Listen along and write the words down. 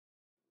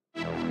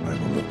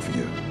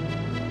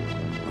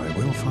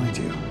will find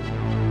you.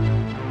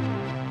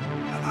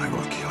 And I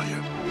will kill you.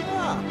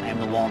 I am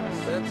the walrus.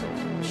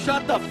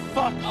 Shut the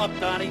fuck up,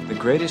 Donnie. The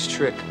greatest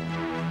trick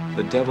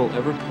the devil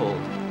ever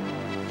pulled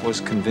was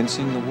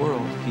convincing the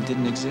world he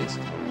didn't exist.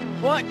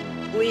 What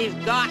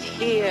we've got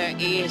here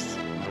is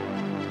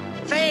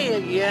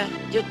failure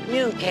to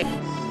communicate.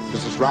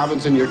 Mrs.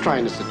 Robinson, you're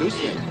trying to seduce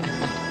me.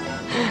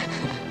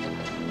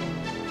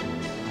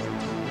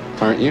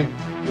 Aren't you?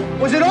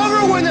 Was it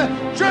over when the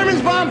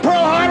Germans bombed Pearl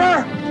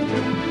Harbor?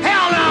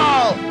 Hell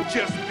no!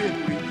 Just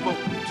been revoked.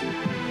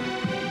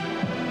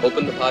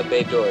 Open the pod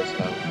bay doors,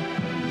 Hal.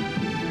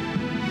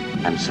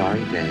 I'm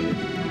sorry, Dave.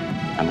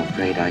 I'm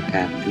afraid I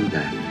can't do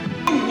that.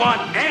 You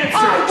want answers!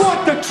 I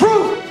want the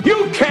truth!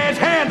 You can't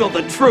handle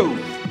the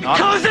truth!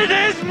 Because it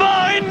is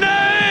my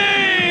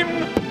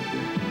name!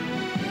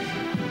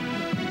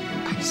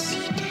 I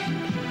see dead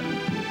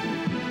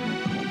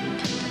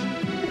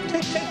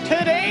people.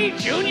 Today,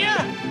 Junior?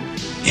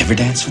 You ever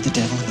dance with the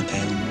devil in the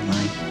pale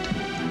moonlight?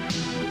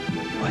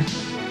 What?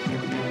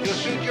 You'll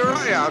shoot your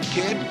eye out,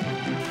 kid.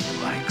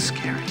 You like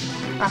scary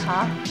movies?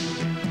 Uh-huh.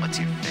 What's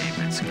your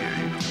favorite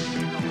scary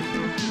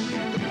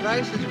movie? The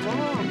price is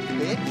wrong,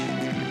 bitch.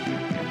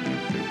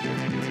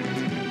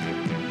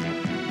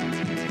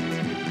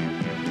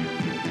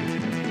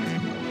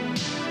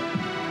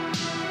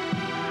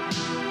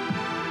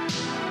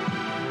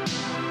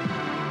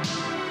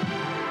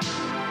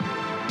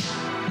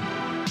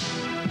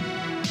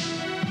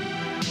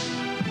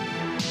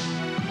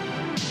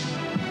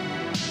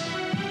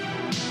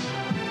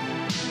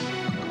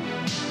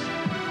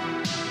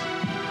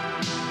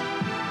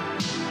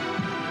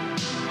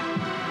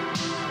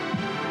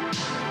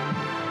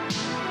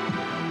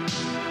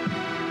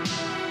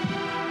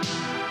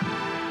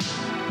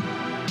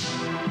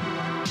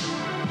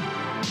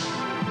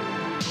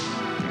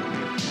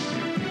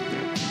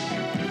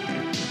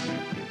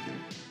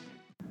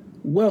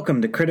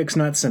 Welcome to Critics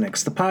Not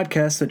Cynics, the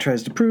podcast that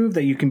tries to prove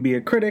that you can be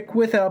a critic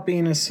without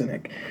being a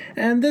cynic.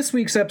 And this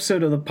week's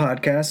episode of the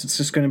podcast, it's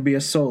just going to be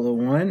a solo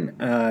one.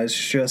 It's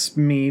just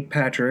me,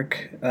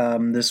 Patrick,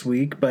 this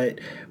week, but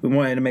we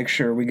wanted to make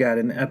sure we got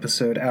an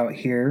episode out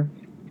here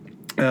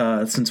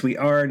since we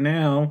are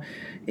now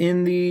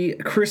in the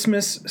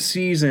Christmas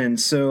season.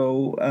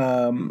 So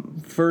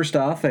first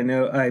off,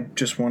 I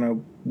just want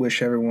to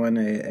wish everyone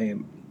a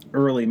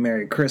early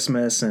Merry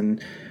Christmas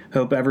and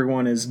hope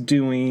everyone is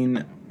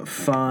doing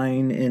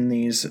fine in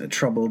these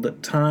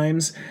troubled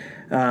times.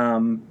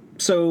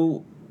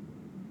 So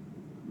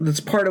that's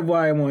part of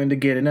why I wanted to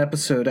get an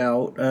episode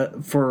out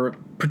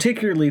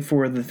particularly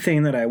for the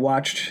thing that I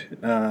watched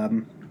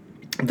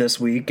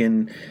this week.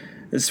 And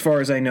as far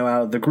as I know,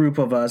 out of the group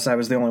of us, I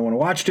was the only one who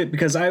watched it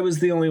because I was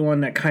the only one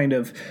that kind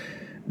of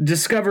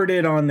discovered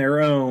it on their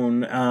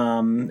own,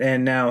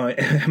 and now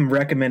I'm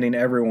recommending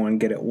everyone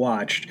get it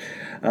watched.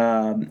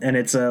 And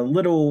it's a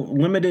little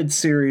limited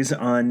series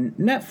on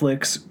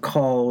Netflix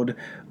called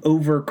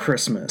Over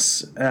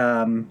Christmas.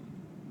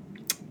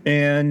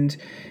 And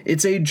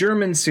it's a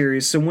German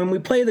series, so when we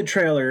play the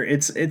trailer,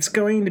 it's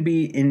going to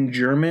be in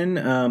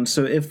German.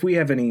 So if we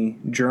have any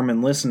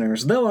German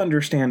listeners, they'll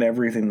understand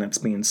everything that's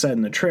being said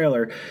in the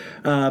trailer.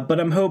 But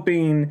I'm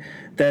hoping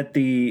that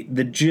the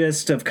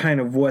gist of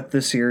kind of what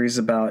the series is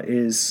about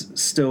is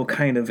still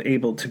kind of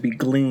able to be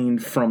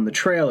gleaned from the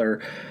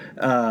trailer.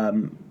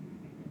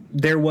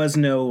 There was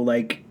no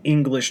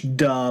English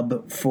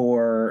dub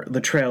for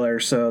the trailer,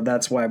 so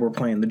that's why we're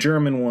playing the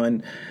German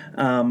one.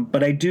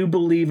 But I do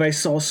believe I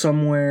saw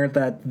somewhere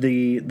that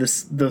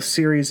the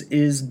series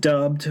is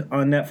dubbed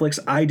on Netflix.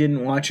 I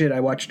didn't watch it. I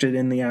watched it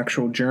in the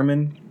actual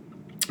German.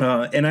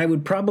 And I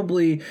would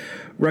probably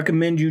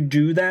recommend you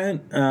do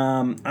that.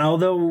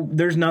 Although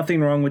there's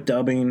nothing wrong with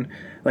dubbing.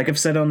 Like I've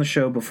said on the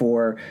show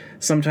before,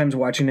 sometimes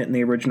watching it in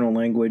the original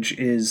language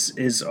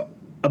is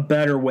a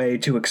better way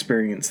to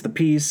experience the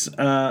piece.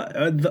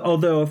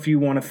 Although if you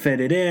want to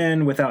fit it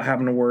in without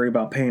having to worry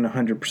about paying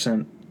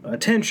 100%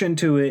 attention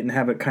to it and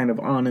have it kind of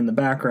on in the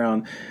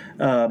background,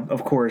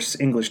 of course,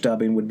 English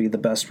dubbing would be the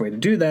best way to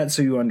do that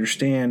so you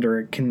understand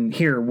or can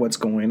hear what's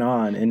going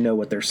on and know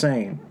what they're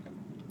saying.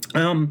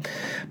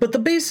 But the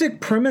basic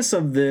premise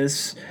of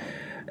this,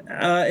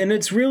 and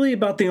it's really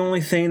about the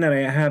only thing that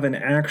I have an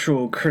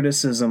actual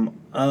criticism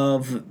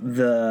of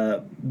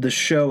the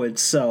show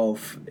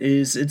itself,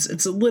 is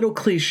it's a little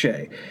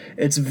cliche.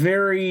 It's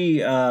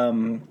very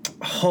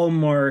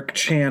Hallmark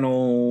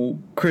Channel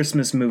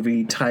Christmas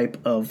movie type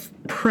of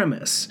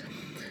premise.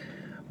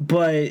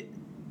 But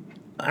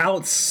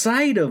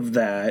outside of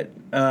that,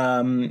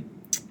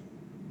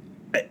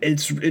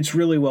 it's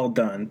really well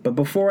done. But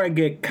before I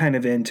get kind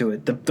of into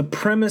it, the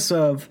premise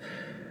of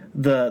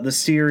the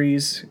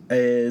series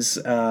is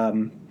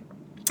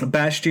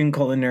Bastian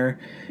Kullner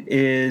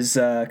is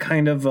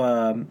kind of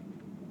a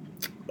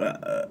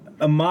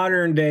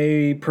modern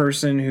day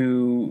person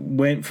who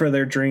went for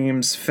their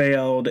dreams,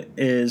 failed,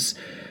 is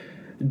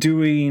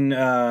doing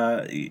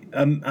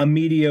a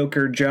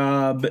mediocre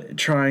job,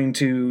 trying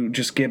to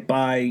just get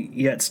by,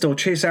 yet still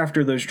chase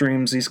after those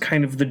dreams. He's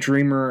kind of the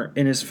dreamer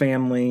in his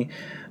family,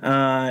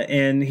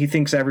 and he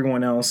thinks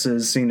everyone else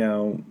is,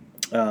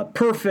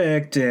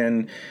 perfect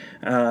and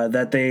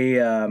that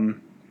they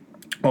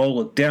all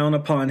look down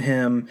upon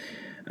him.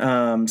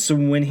 So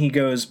when he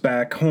goes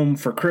back home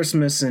for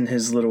Christmas in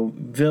his little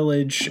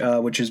village,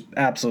 which is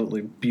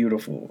absolutely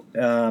beautiful,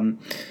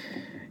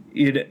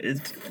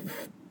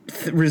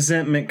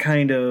 resentment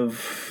kind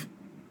of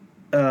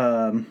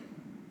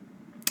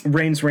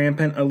reigns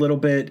rampant a little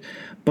bit,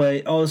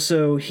 but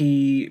also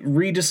he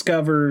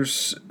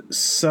rediscovers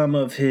some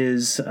of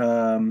his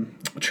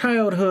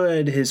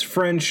childhood, his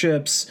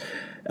friendships,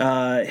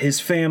 his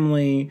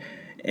family,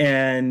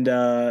 and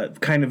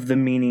kind of the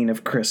meaning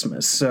of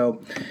Christmas.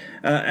 So,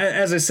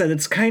 as I said,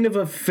 it's kind of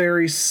a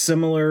very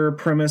similar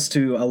premise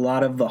to a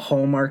lot of the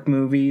Hallmark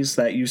movies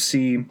that you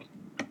see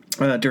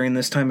during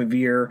this time of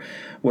year,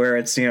 where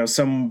it's,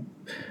 some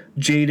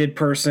jaded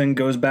person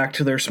goes back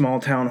to their small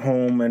town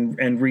home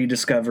and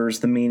rediscovers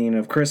the meaning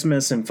of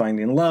Christmas and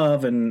finding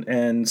love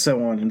and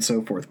so on and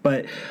so forth.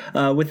 But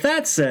with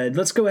that said,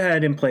 let's go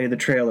ahead and play the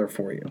trailer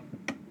for you.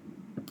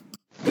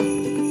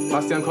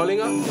 Bastian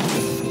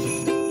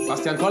Kollinger?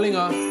 Bastian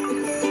Kollinger?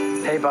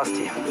 Hey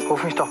Basti,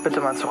 ruf mich doch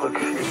bitte mal zurück.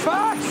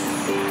 Was?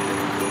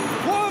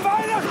 Frohe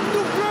Weihnachten, du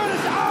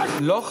blödes Arsch!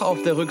 Loch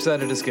auf der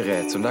Rückseite des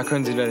Geräts und da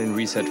können Sie dann den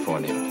Reset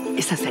vornehmen.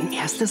 Ist das dein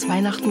erstes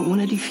Weihnachten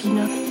ohne die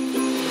Fine?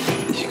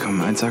 Ich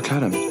komme 1A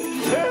klar damit.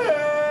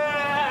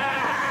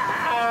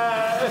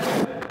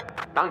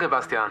 Danke,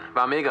 Bastian.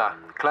 War mega.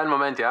 Kleinen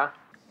Moment, ja?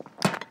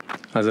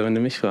 Also, wenn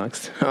du mich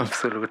fragst,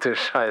 absolute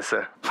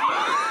Scheiße.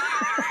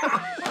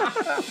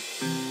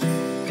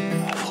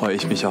 Freue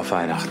ich mich auf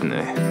Weihnachten,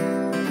 ey.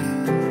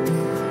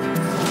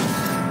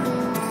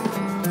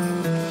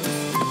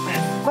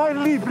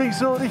 Mein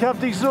Lieblingssohn, ich hab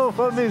dich so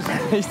vermisst.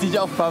 Ich dich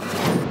auch, Papa.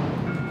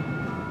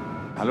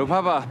 Hallo,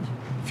 Papa.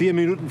 4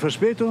 Minuten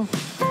Verspätung.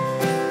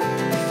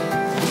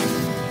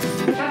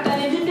 Ich hab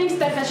deine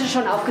Lieblingsbettwäsche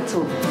schon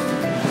aufgezogen.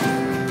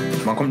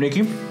 Wann kommt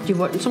Niki? Die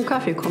wollten zum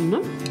Kaffee kommen,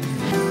 ne?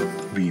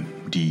 Wie?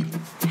 Die?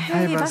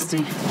 Hey,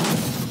 Basti.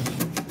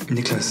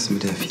 Niklas ist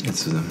mit der Fine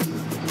zusammen.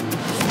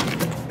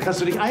 Dass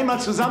du dich einmal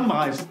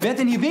zusammenreißt. Wer hat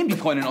denn hier wem die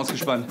Freundin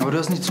ausgespannt? Aber du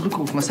hast nicht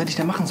zurückgerufen. Was hätte ich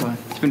denn machen sollen?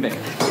 Ich bin weg.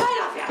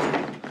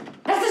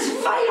 Es ist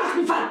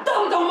Weihnachten,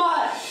 verdammt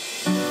nochmal!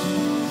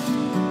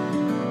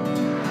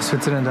 Was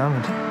willst du denn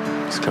damit?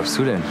 Was glaubst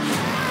du denn?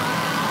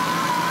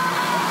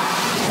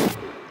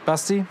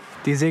 Basti,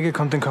 die Säge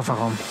kommt in den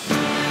Kofferraum.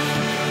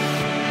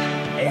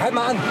 Ey, halt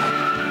mal an!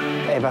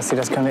 Ey Basti,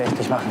 das können wir echt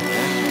nicht machen.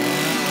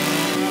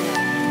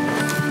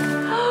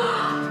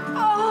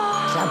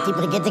 Ich glaube, die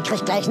Brigitte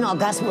kriegt gleich einen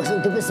Orgasmus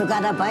und du bist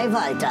sogar dabei,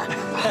 Walter.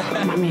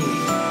 Mami.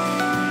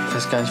 Ich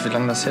weiß gar nicht, wie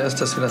lange das her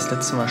ist, dass wir das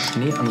letzte Mal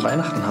Schnee an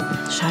Weihnachten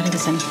hatten. Schade,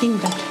 dass er nicht liegen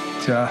bleibt.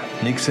 Tja,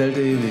 nix hält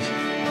ewig.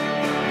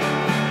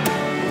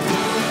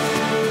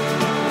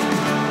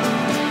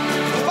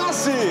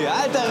 Basti,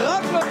 alter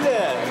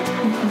Rockmutter!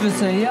 Du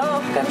bist ja hier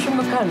auch ganz schön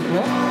bekannt,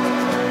 ne?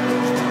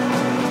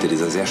 Hinter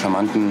dieser sehr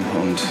charmanten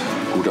und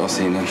gut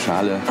aussehenden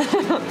Schale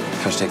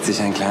versteckt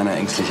sich ein kleiner,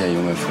 ängstlicher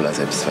Junge voller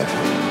Selbstzweifel.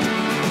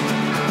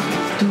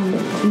 Du,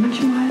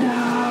 manchmal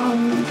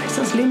ist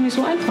das Leben nicht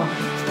so einfach.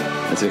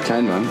 Als wir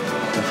klein waren,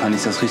 da fand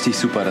ich das richtig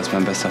super, dass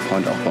mein bester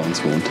Freund auch bei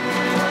uns wohnt.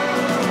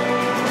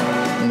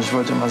 Und ich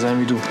wollte immer sein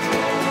wie du.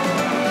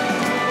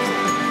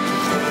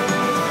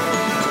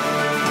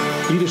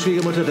 Liebe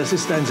Schwiegermutter, das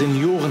ist ein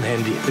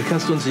Seniorenhandy. Du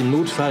kannst uns im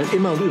Notfall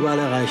immer und überall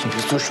erreichen.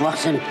 Das ist doch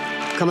Schwachsinn.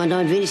 Kann man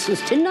damit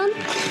wenigstens tindern?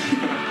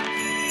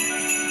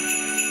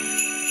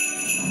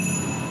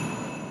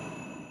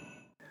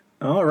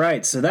 All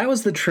right, so that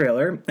was the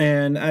trailer,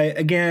 and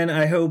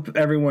I hope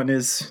everyone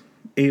is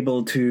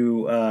able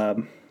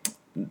to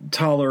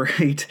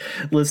tolerate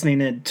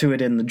listening to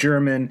it in the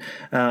German.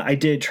 I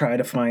did try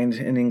to find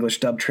an English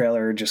dub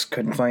trailer, just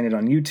couldn't find it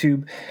on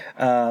YouTube.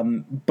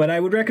 But I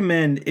would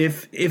recommend,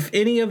 if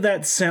any of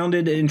that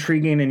sounded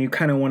intriguing and you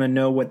kind of want to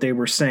know what they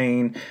were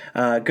saying,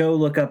 go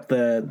look up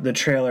the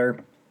trailer.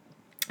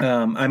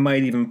 I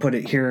might even put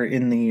it here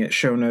in the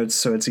show notes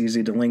so it's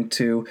easy to link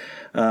to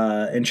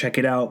and check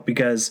it out,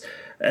 because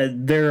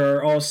there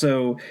are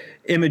also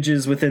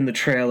images within the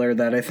trailer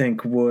that I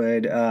think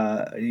would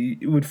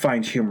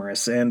find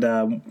humorous. And,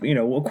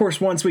 of course,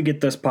 once we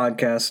get this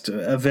podcast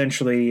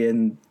eventually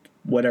in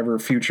whatever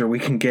future we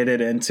can get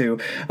it into,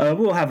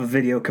 we'll have a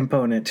video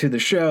component to the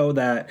show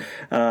that,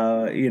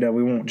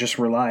 we won't just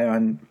rely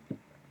on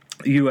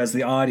you as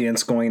the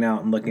audience going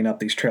out and looking up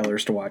these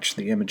trailers to watch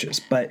the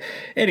images. But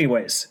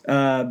anyways,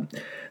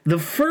 the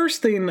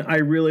first thing I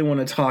really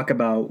want to talk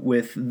about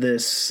with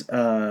this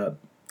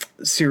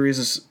series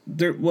is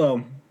there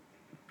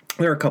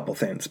are a couple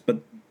things.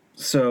 But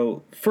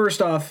so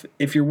first off,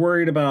 if you're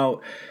worried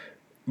about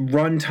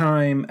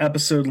runtime,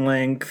 episode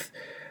length,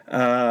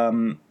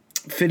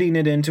 fitting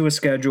it into a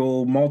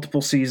schedule,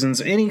 multiple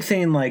seasons,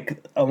 anything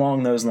like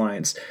along those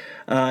lines,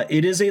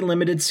 it is a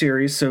limited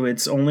series, so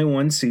it's only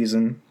one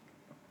season.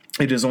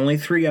 It is only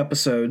 3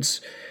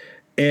 episodes,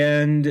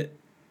 and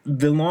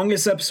the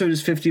longest episode is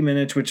 50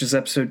 minutes, which is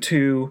episode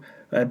 2.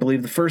 I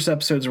believe the first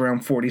episode's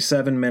around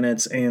 47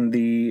 minutes, and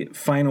the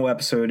final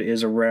episode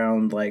is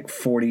around like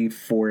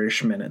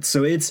 44-ish minutes.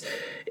 So it's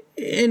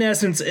in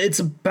essence, it's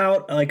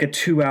about like a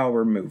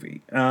 2-hour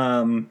movie.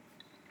 And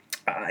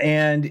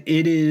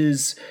it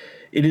is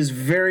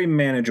very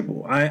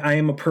manageable. I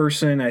am a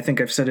person, I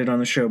think I've said it on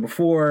the show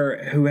before,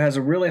 who has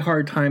a really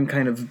hard time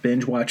kind of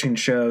binge watching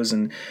shows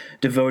and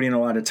devoting a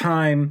lot of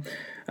time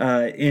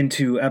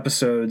into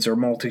episodes or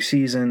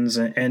multi-seasons,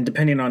 and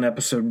depending on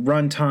episode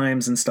run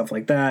times and stuff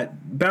like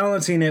that,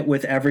 balancing it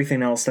with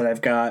everything else that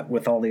I've got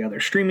with all the other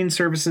streaming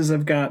services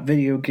I've got,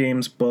 video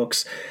games,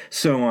 books,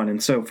 so on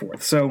and so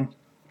forth. So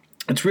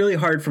it's really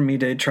hard for me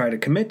to try to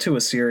commit to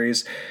a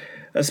series,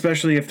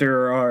 especially if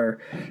there are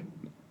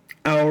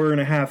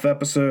hour-and-a-half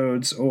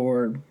episodes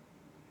or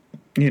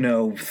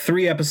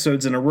 3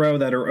 episodes in a row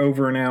that are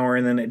over an hour,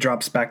 and then it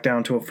drops back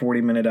down to a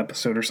 40-minute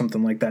episode or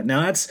something like that.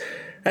 Now,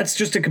 that's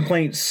just a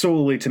complaint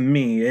solely to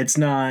me. It's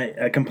not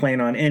a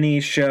complaint on any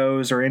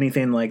shows or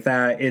anything like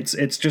that.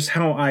 It's just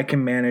how I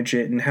can manage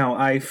it and how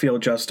I feel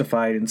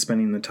justified in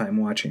spending the time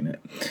watching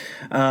it.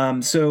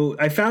 So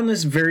I found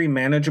this very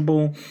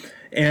manageable,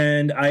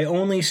 and I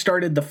only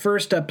started the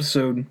first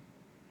episode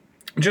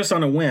just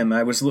on a whim.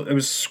 I was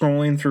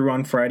scrolling through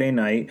on Friday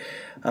night,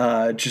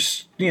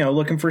 just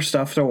looking for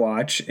stuff to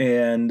watch,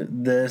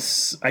 and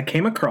I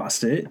came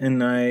across it,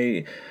 and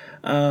I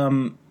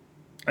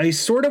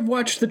sort of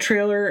watched the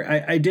trailer.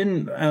 I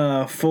didn't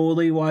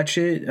fully watch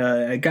it.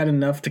 I got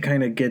enough to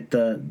kind of get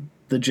the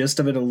gist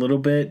of it a little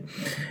bit,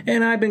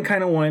 and I've been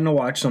kind of wanting to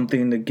watch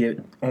something to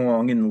get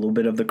along in a little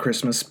bit of the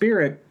Christmas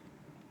spirit.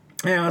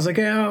 And I was like,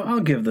 yeah,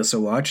 I'll give this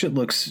a watch. It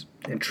looks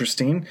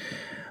interesting.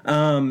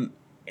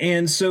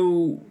 And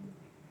so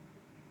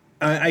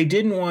I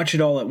didn't watch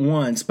it all at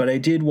once, but I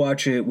did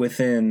watch it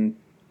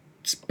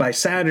by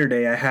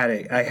Saturday. I had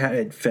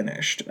it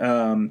finished.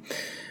 I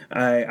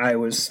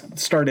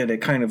started it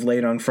kind of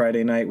late on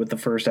Friday night with the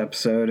first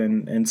episode,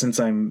 and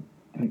since I'm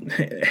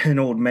an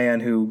old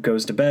man who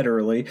goes to bed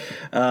early,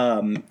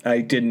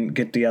 I didn't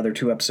get the other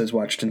 2 episodes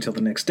watched until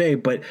the next day.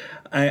 But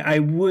I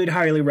would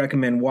highly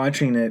recommend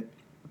watching it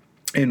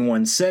in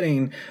one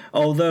setting,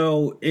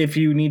 although if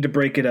you need to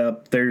break it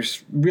up,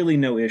 there's really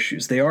no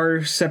issues. They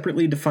are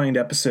separately defined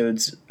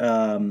episodes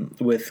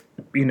with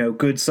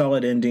good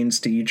solid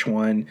endings to each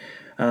one,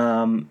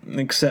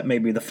 except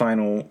maybe the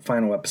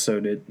final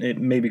episode. It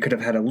maybe could have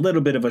had a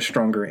little bit of a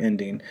stronger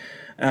ending,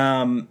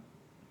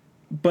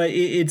 but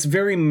it's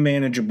very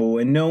manageable,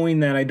 and knowing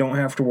that I don't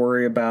have to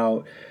worry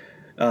about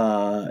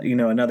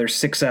another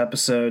 6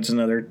 episodes,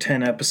 another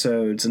 10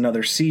 episodes,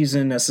 another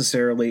season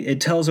necessarily. It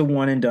tells a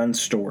one and done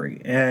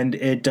story, and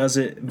it does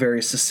it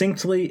very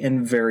succinctly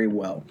and very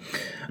well.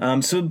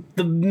 So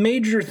the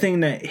major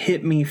thing that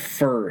hit me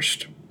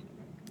first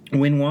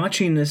when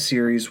watching this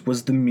series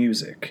was the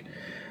music.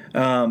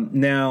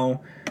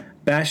 Now,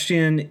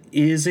 Bastian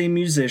is a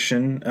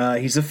musician.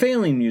 He's a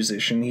failing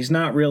musician. He's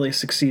not really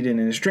succeeded in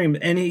his dream,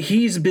 and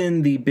he's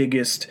been the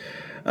biggest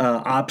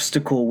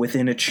obstacle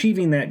within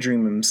achieving that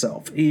dream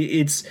himself.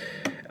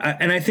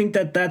 And I think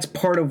that's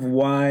part of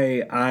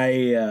why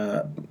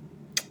I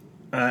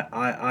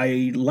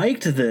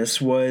liked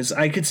this, was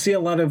I could see a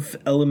lot of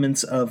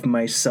elements of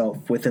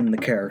myself within the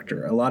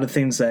character. A lot of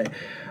things that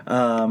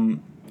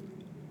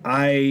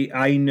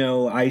I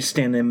know I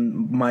stand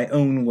in my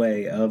own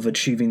way of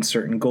achieving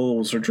certain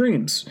goals or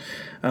dreams.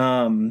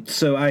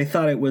 So I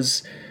thought it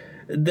was.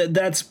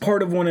 That's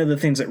part of one of the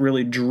things that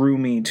really drew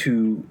me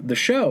to the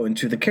show and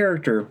to the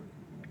character.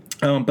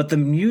 But the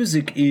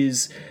music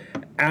is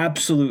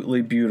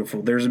absolutely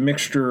beautiful. There's a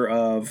mixture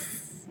of,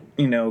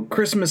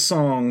 Christmas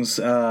songs,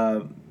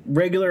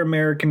 regular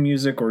American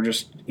music or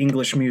just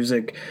English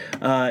music,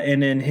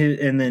 and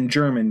then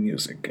German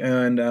music.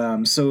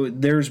 And so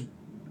there's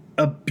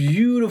a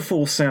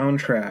beautiful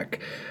soundtrack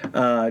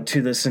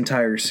to this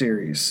entire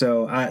series.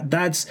 So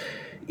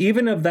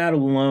even of that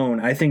alone,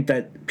 I think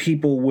that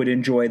people would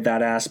enjoy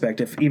that aspect,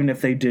 even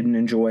if they didn't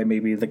enjoy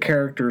maybe the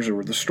characters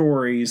or the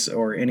stories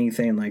or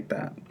anything like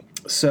that.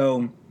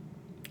 So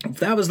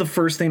that was the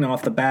first thing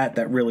off the bat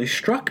that really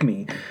struck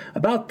me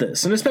about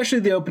this, and especially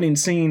the opening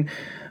scene.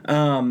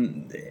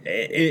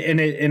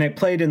 It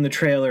played in the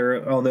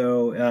trailer,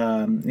 although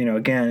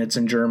again, it's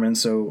in German,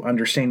 so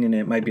understanding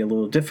it might be a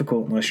little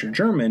difficult unless you're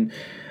German.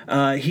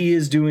 He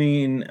is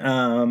doing,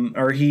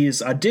 or he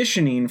is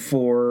auditioning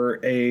for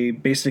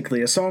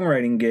basically a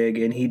songwriting gig,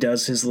 and he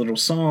does his little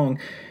song,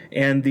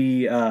 and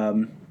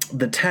the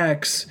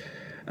techs,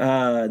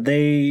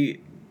 they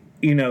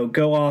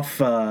go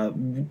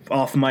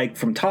off mic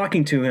from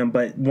talking to him,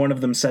 but one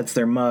of them sets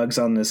their mugs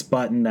on this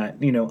button that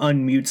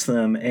unmutes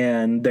them,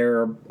 and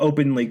they're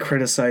openly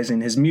criticizing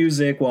his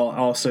music while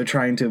also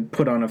trying to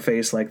put on a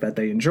face like that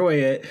they enjoy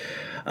it.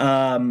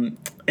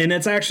 And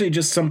it's actually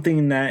just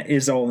something that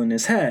is all in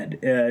his head.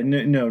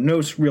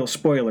 No real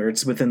spoiler.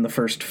 It's within the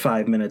first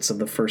 5 minutes of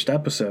the first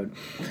episode.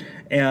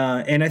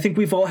 And I think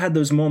we've all had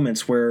those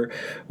moments where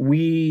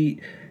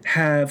we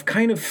have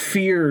kind of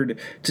feared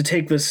to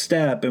take this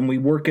step, and we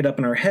work it up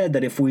in our head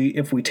that if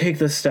we take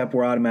this step,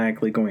 we're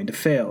automatically going to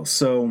fail.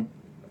 So,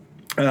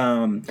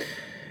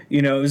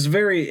 it was a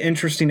very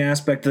interesting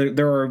aspect.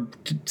 There are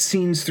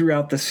scenes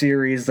throughout the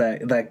series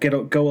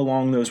that go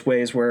along those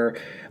ways where,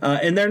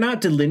 and they're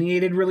not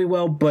delineated really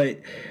well, but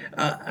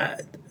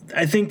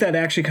I think that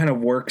actually kind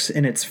of works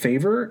in its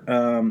favor,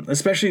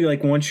 especially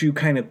like once you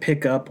kind of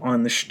pick up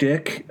on the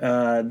shtick,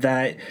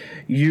 that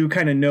you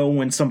kind of know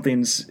when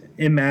something's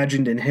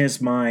imagined in his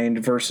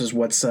mind versus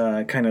what's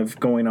kind of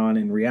going on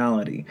in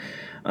reality.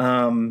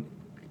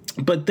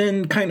 But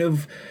then kind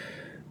of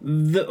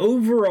the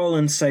overall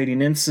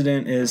inciting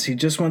incident is he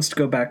just wants to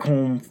go back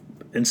home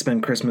and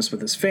spend Christmas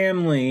with his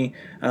family.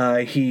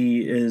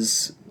 He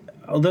is,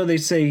 although they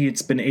say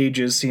it's been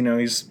ages, he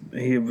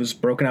was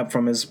broken up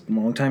from his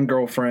longtime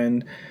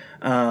girlfriend,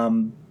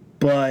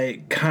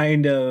 but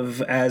kind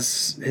of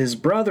as his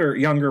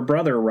younger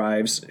brother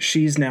arrives,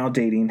 she's now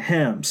dating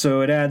him.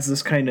 So it adds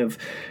this kind of,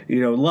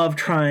 love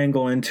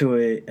triangle into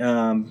it.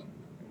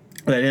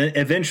 That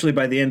eventually,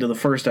 by the end of the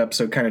first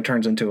episode, kind of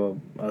turns into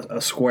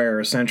a square,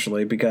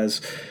 essentially, because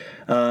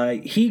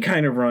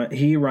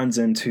he runs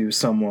into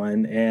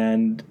someone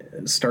and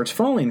starts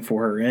falling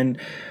for her. And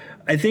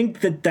I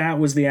think that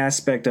was the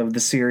aspect of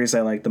the series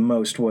I liked the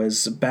most,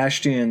 was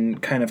Bastian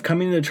kind of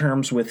coming to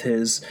terms with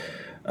his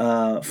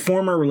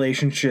former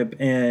relationship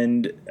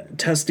and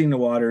testing the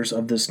waters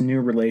of this new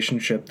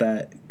relationship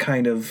that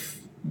kind of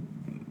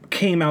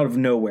came out of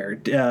nowhere.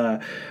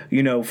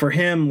 For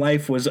him,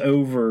 life was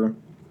over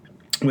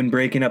when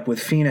breaking up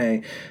with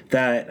Fine,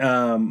 that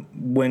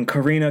when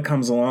Karina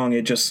comes along,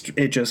 it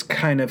just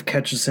kind of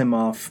catches him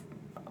off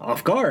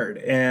guard,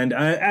 and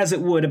as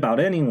it would about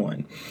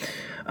anyone.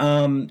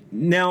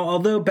 Now,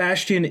 although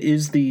Bastian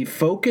is the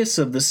focus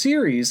of the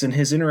series and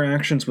his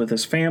interactions with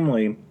his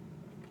family,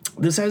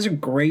 this has a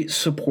great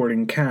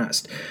supporting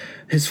cast.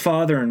 His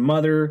father and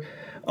mother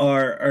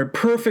are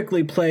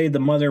perfectly played. The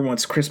mother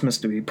wants Christmas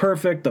to be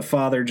perfect. The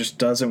father just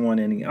doesn't want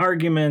any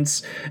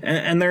arguments.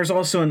 And there's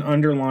also an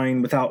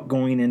underlying, without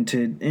going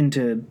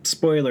into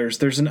spoilers,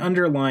 there's an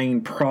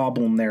underlying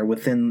problem there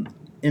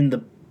in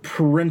the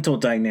parental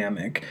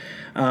dynamic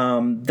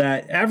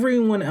that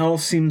everyone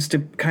else seems to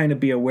kind of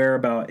be aware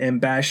about,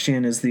 and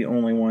Bastian is the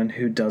only one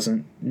who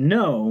doesn't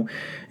know.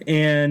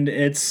 And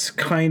it's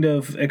kind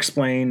of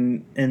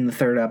explained in the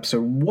third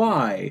episode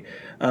why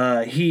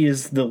he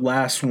is the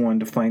last one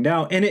to find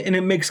out, and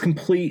it makes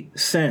complete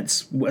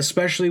sense,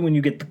 especially when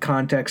you get the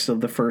context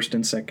of the first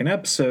and second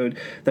episode,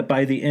 that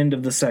by the end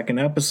of the second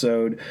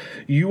episode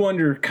you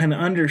kind of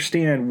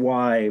understand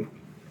why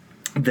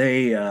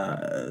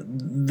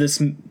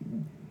this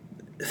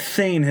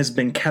thing has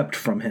been kept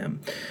from him.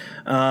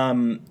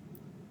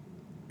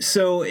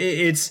 So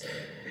it's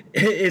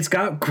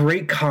got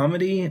great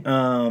comedy.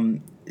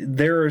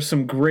 There are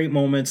some great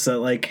moments that,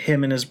 like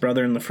him and his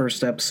brother in the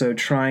first episode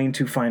trying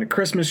to find a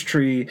Christmas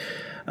tree,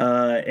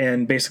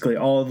 and basically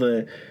all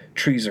the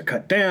trees are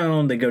cut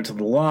down. They go to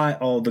the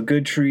lot. All the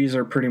good trees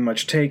are pretty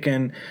much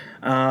taken.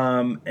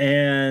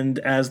 And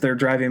as they're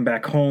driving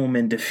back home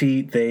in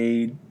defeat,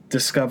 they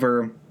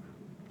discover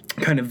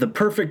kind of the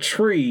perfect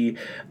tree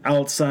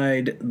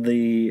outside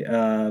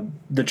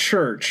the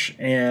church,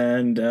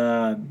 and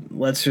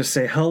let's just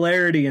say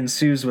hilarity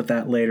ensues with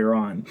that later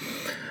on.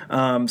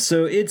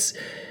 So it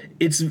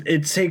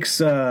takes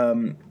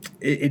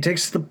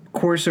the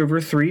course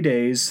over 3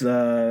 days.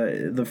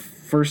 The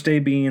first day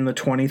being the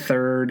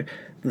 23rd.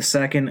 The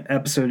second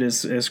episode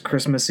is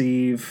Christmas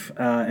Eve,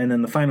 and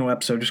then the final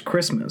episode is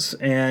Christmas.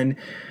 And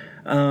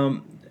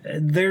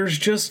there's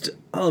just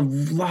a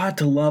lot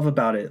to love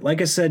about it.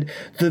 Like I said,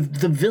 the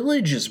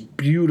village is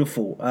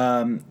beautiful.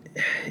 And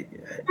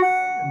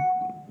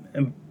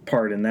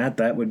pardon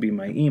that would be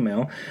my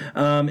email.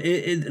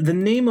 The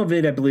name of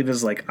it, I believe,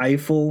 is like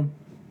Eiffel.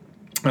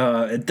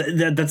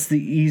 That's the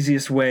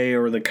easiest way,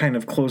 or the kind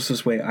of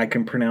closest way I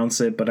can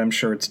pronounce it, but I'm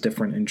sure it's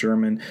different in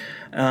German.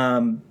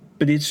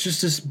 But it's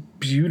just this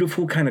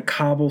beautiful kind of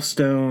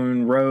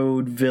cobblestone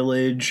road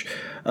village.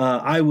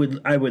 I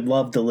would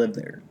love to live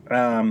there.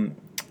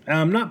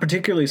 I'm not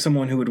particularly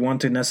someone who would want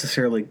to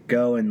necessarily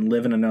go and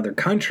live in another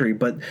country,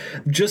 but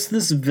just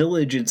this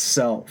village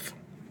itself,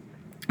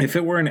 if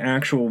it were an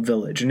actual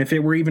village, and if it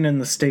were even in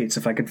the States,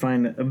 if I could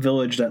find a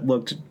village that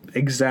looked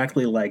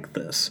exactly like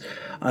this,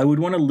 I would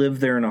want to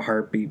live there in a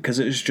heartbeat, because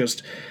it is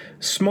just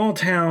small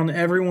town.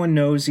 Everyone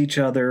knows each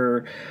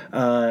other.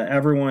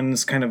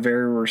 Everyone's kind of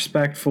very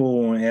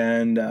respectful,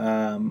 and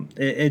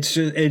it's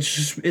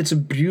a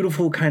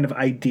beautiful kind of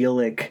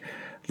idyllic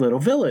little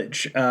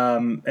village,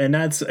 and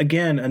that's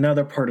again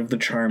another part of the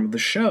charm of the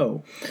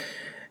show.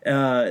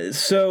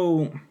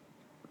 So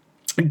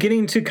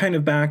getting to kind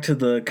of back to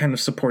the kind of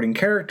supporting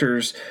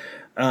characters,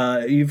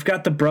 you've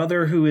got the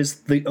brother who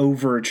is the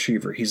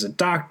overachiever. He's a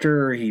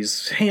doctor,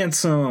 he's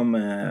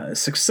handsome,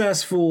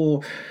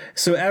 successful,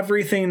 so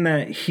everything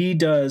that he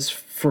does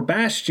for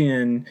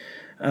Bastian,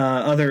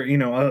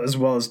 as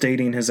well as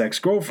dating his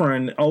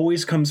ex-girlfriend,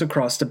 always comes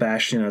across to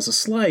Bastian as a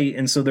slight,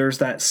 and so there's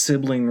that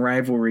sibling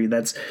rivalry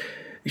that's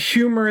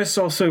humorous,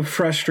 also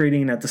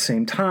frustrating at the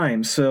same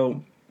time.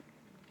 So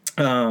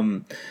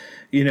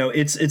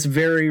it's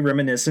very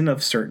reminiscent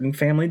of certain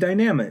family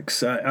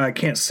dynamics. I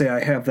can't say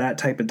I have that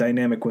type of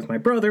dynamic with my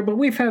brother, but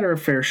we've had our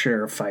fair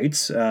share of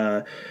fights.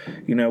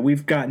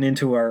 We've gotten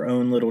into our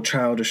own little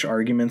childish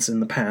arguments in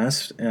the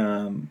past,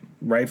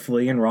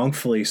 rightfully and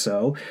wrongfully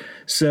so.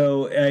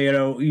 So,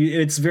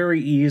 it's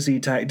very easy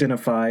to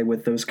identify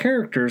with those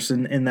characters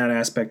in that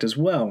aspect as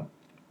well.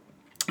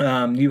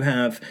 You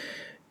have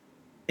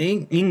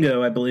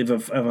Ingo, I believe,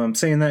 if I'm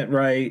saying that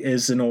right,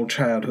 is an old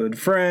childhood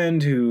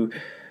friend who,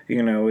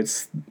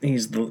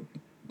 he's the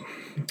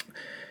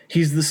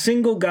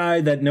single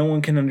guy that no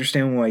one can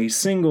understand why he's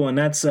single, and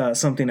that's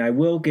something I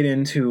will get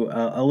into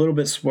a little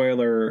bit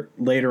spoiler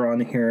later on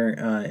here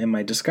in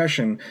my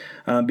discussion,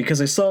 because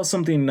I saw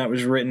something that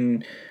was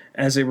written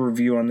as a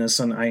review on this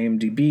on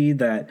IMDb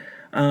that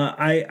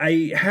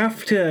I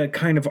have to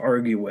kind of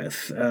argue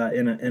with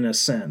in a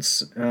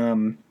sense.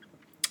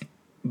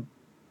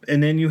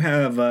 And then you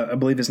have, I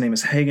believe his name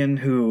is Hagen,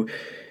 who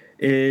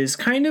is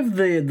kind of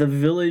the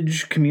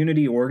village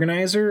community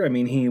organizer. I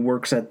mean, he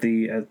works at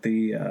the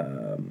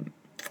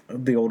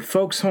old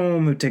folks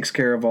home, who takes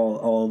care of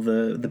all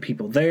the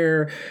people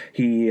there.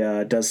 He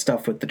does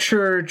stuff with the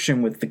church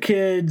and with the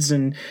kids,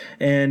 and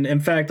in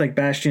fact, like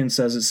Bastian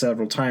says it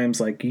several times,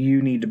 like, you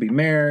need to be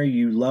mayor,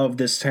 you love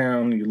this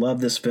town, you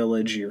love this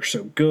village, you're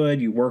so good,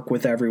 you work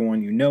with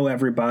everyone, you know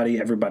everybody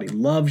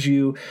loves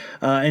you,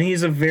 and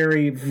he's a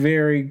very,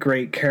 very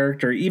great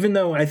character, even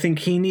though I think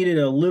he needed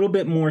a little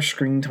bit more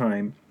screen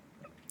time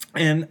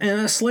and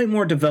a slight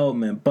more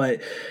development, but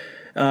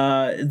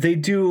they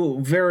do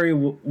very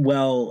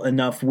well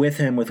enough with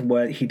him with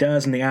what he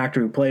does, and the actor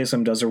who plays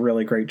him does a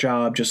really great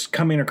job just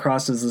coming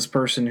across as this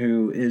person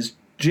who is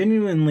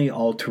genuinely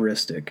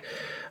altruistic,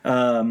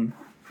 a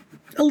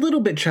little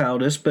bit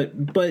childish, but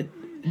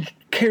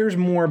cares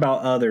more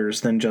about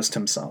others than just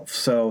himself.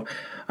 So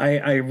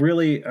I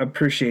really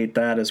appreciate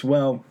that as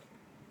well.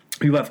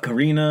 You have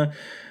Karina,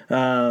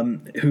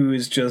 who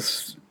is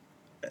just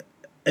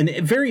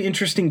a very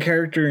interesting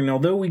character, and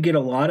although we get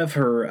a lot of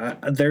her,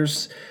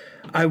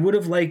 I would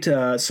have liked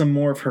some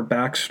more of her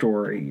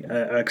backstory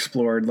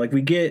explored. Like,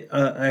 we get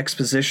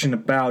exposition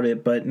about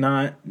it, but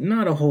not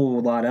a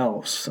whole lot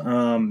else.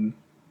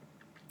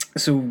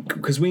 So,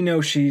 because we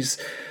know she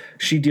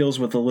deals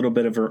with a little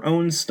bit of her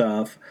own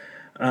stuff,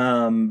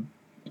 and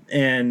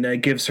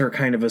gives her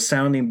kind of a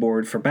sounding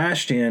board for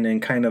Bastian,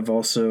 and kind of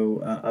also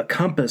a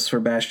compass for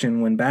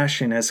Bastian when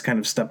Bastian has kind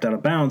of stepped out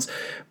of bounds.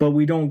 But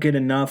we don't get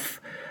enough,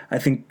 I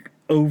think,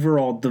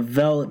 overall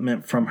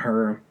development from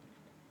her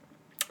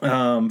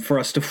for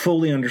us to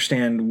fully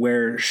understand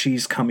where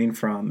she's coming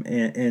from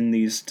in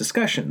these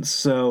discussions.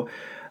 So,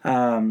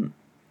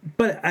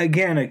 but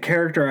again, a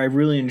character I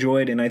really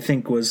enjoyed and I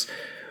think was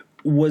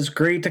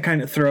great to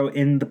kind of throw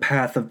in the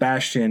path of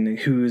Bastian,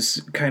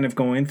 who's kind of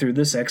going through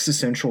this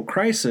existential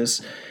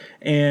crisis,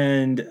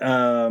 and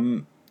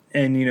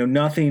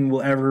nothing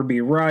will ever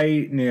be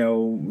right.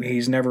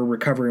 He's never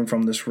recovering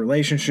from this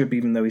relationship,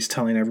 even though he's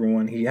telling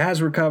everyone he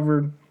has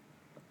recovered.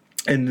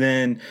 And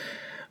then,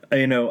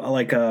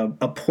 like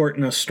a port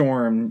in a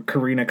storm,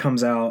 Karina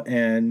comes out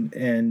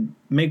and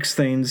makes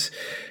things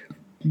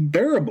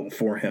bearable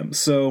for him.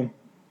 So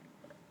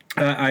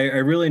I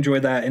really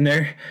enjoyed that. And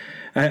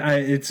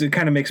it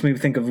kind of makes me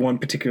think of one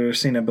particular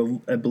scene. I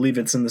believe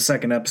it's in the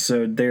second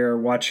episode. They're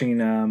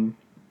watching,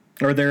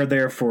 or they're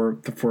there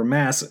for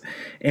Mass,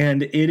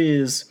 and it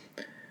is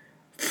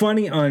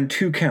funny on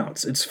two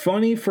counts. It's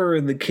funny for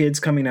the kids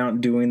coming out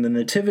and doing the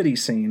nativity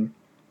scene,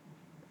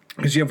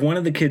 because you have one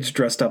of the kids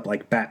dressed up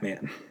like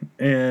Batman,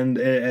 and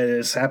it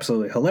is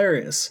absolutely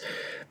hilarious.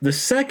 The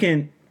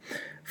second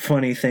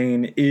funny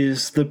thing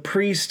is the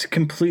priest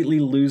completely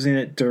losing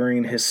it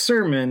during his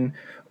sermon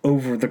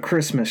over the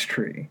Christmas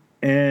tree.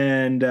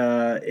 And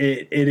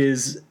it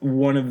is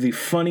one of the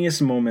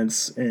funniest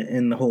moments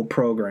in the whole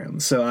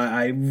program. So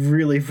I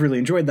really, really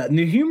enjoyed that. And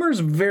the humor is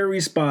very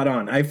spot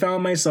on. I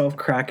found myself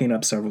cracking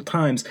up several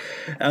times.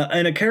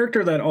 And a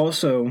character that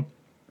also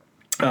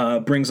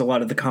brings a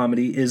lot of the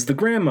comedy is the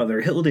grandmother,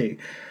 Hilde.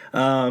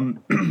 I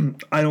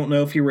don't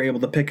know if you were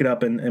able to pick it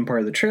up in part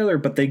of the trailer,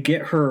 but they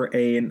get her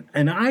an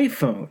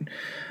iPhone.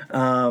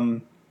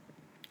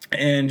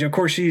 And of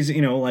course she's,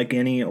 like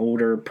any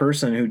older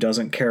person who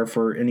doesn't care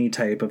for any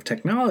type of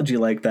technology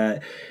like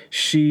that.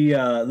 She,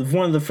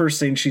 one of the first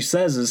things she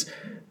says is,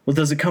 well,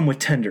 does it come with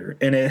Tinder?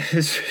 And it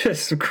has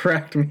just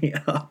cracked me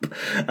up.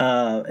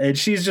 And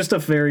she's just a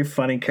very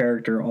funny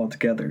character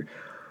altogether.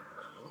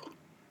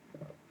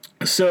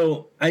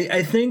 So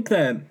I think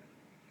that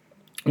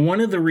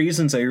one of the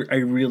reasons I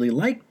really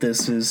liked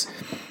this is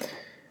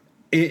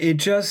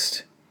it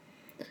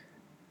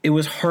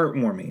was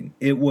heartwarming.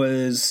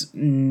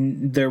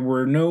 There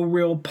were no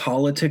real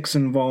politics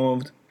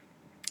involved.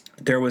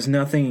 There was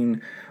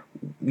nothing,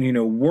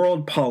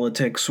 world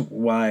politics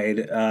wide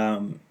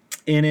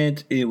in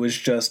it. It was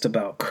just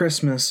about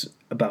Christmas,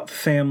 about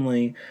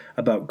family,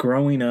 about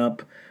growing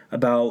up,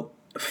 about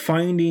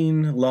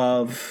finding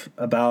love,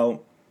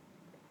 about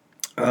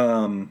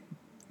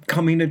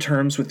coming to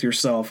terms with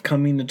yourself,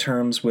 coming to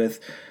terms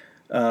with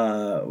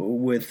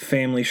with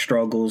family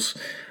struggles,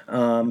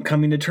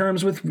 coming to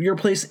terms with your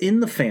place in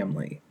the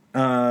family.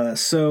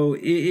 So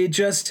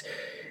it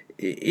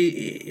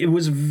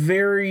was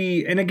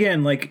very, and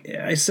again, like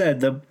I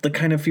said, the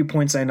kind of few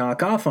points I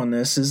knock off on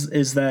this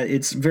is that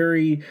it's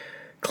very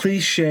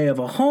cliche of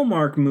a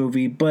Hallmark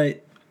movie,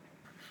 but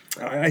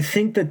I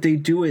think that they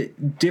do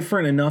it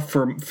different enough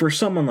for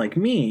someone like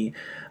me,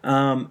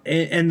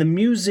 and the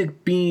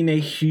music being a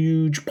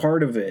huge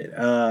part of it.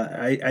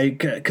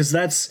 Because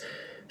that's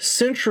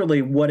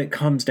centrally what it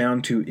comes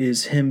down to,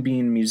 is him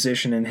being a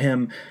musician and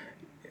him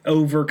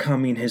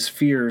overcoming his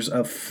fears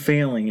of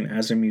failing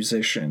as a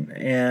musician.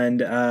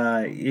 And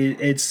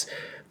it's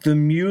the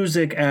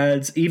music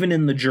adds, even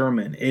in the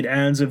German, it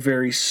adds a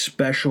very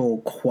special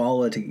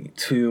quality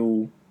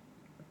to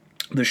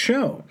the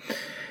show.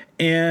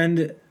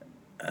 And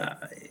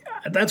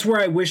that's where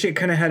I wish it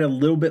kind of had a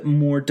little bit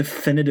more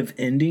definitive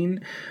ending.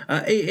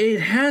 It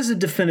has a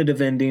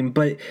definitive ending,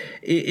 but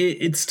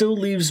it still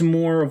leaves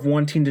more of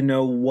wanting to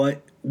know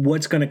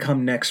what's going to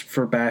come next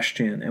for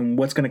Bastian, and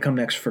what's going to come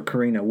next for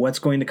Karina, what's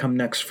going to come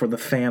next for the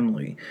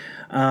family.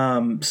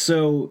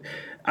 So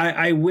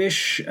I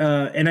wish,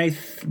 and I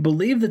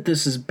believe that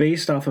this is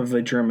based off of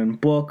a German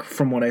book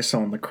from what I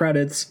saw in the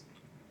credits.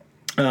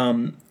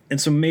 And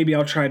so maybe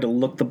I'll try to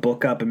look the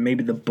book up, and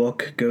maybe the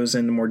book goes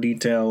into more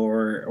detail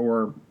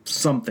or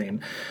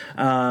something,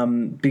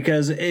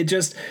 because it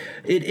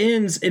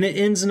ends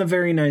in a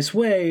very nice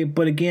way.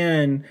 But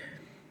again,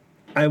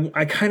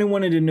 I kind of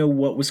wanted to know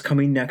what was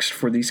coming next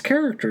for these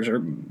characters,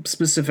 or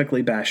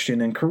specifically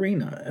Bastian and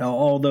Karina.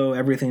 Although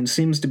everything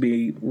seems to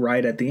be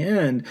right at the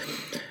end,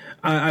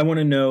 I want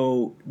to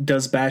know,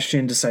 does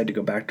Bastian decide to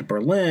go back to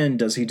Berlin?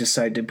 Does he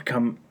decide to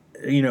become,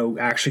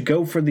 actually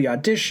go for the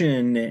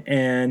audition,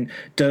 and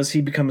does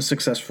he become a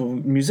successful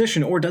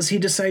musician, or does he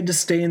decide to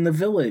stay in the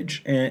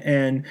village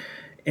and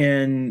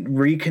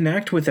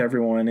reconnect with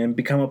everyone and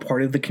become a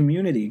part of the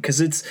community? Because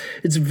it's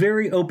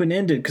very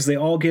open-ended, because they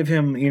all give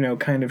him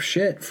kind of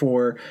shit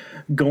for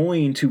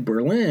going to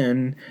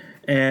Berlin,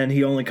 and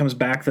he only comes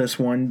back this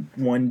one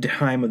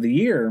time of the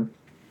year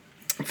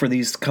for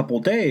these couple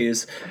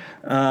days,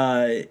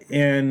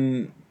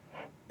 and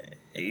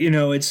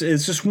it's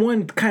just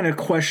one kind of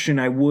question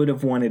I would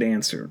have wanted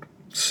answered.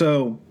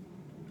 So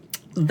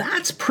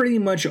that's pretty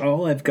much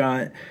all I've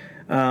got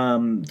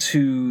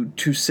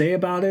to say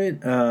about it,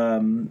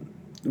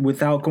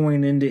 without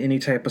going into any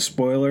type of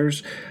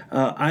spoilers.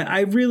 I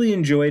really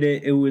enjoyed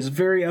it. It was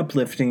very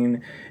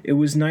uplifting. It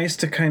was nice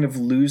to kind of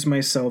lose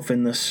myself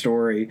in the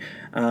story,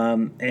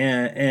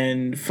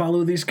 and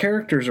follow these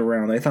characters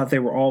around. I thought they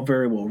were all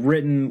very well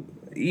written,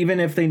 even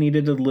if they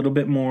needed a little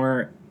bit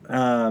more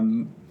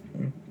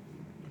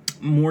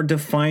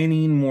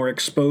defining, more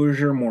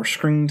exposure, more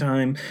screen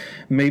time.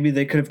 Maybe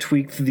they could have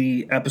tweaked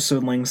the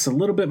episode lengths a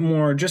little bit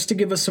more, just to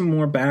give us some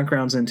more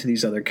backgrounds into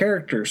these other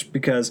characters.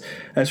 Because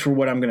as for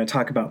what I'm going to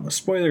talk about in the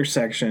spoiler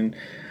section,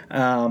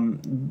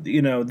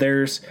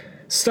 there's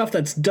stuff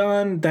that's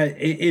done that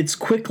it's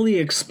quickly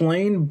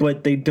explained,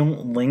 but they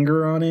don't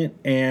linger on it,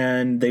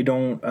 and they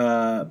don't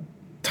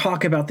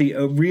talk about the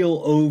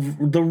real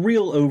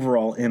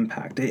overall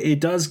impact. It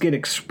does get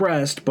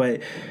expressed, but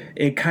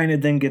it kind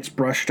of then gets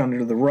brushed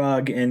under the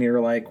rug, and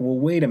you're like, well,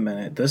 wait a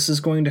minute, this is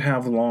going to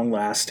have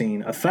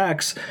long-lasting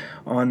effects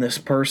on this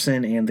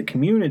person and the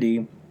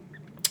community,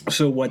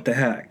 so what the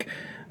heck?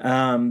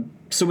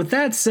 So with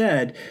that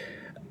said,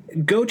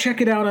 go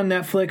check it out on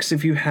Netflix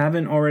if you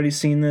haven't already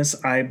seen this.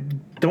 I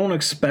don't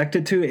expect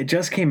it to. It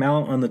just came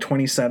out on the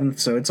 27th,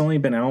 so it's only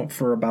been out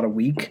for about a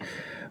week.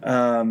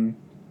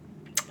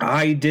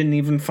 I didn't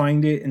even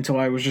find it until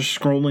I was just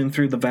scrolling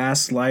through the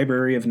vast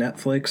library of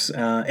Netflix.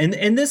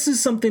 And this is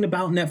something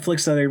about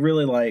Netflix that I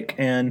really like.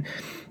 And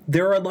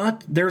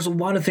there's a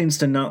lot of things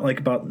to not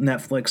like about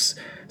Netflix,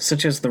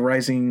 such as the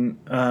rising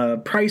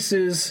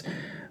prices,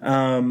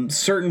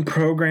 certain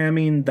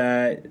programming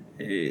that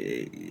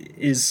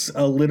is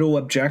a little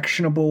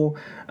objectionable,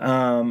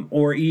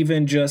 or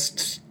even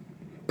just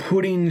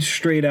putting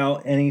straight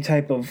out any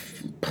type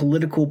of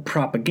political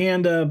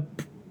propaganda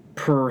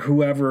per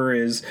whoever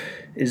is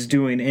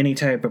doing any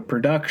type of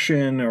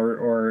production,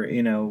 or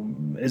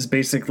is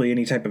basically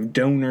any type of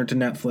donor to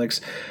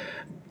Netflix.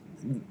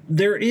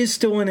 There is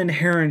still an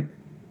inherent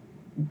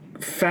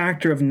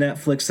factor of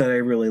Netflix that I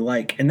really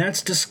like, and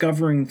that's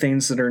discovering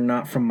things that are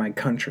not from my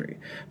country,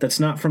 that's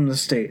not from the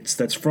States,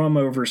 that's from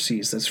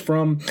overseas, that's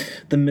from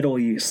the Middle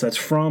East, that's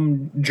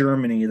from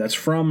Germany, that's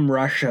from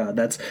Russia,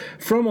 that's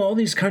from all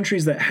these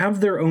countries that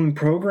have their own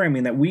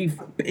programming that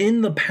we've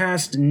in the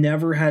past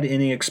never had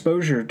any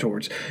exposure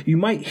towards. You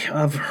might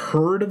have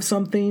heard of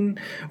something,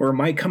 or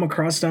might come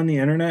across it on the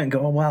internet and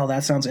go, oh, wow,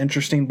 that sounds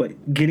interesting,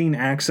 but getting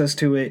access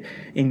to it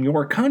in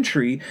your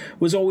country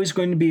was always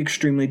going to be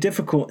extremely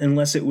difficult,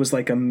 unless it was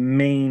like a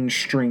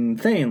mainstream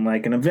thing,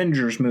 like an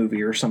Avengers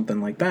movie or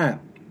something like that.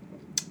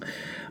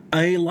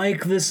 I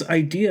like this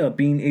idea of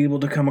being able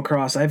to come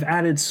across. I've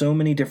added so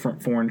many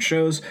different foreign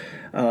shows.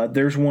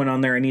 There's one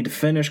on there I need to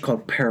finish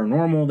called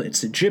Paranormal.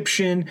 It's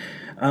Egyptian,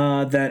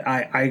 that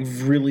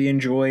I've really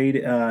enjoyed.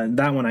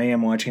 That one I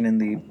am watching in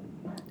the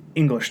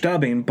English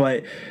dubbing,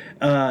 but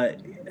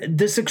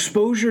this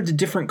exposure to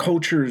different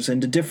cultures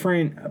and to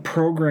different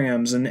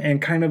programs and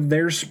kind of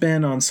their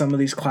spin on some of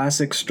these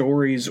classic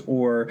stories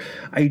or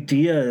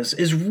ideas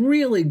is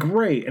really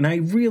great, and I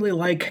really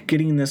like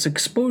getting this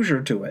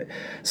exposure to it.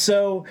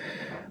 So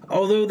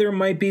although there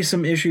might be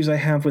some issues I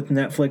have with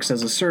Netflix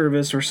as a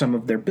service or some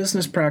of their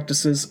business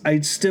practices,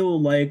 I'd still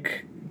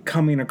like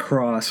coming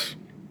across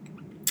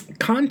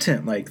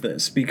content like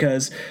this,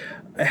 because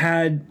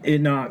had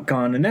it not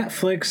gone to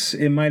Netflix,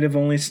 it might have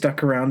only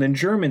stuck around in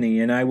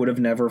Germany and I would have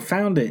never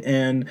found it.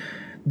 And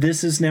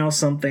this is now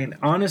something,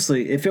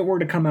 honestly, if it were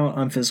to come out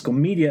on physical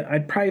media,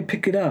 I'd probably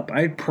pick it up.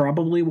 I'd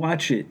probably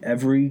watch it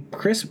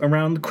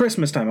around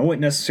Christmas time. I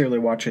wouldn't necessarily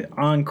watch it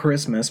on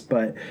Christmas,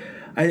 but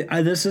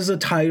this is a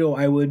title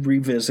I would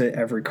revisit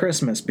every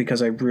Christmas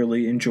because I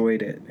really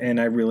enjoyed it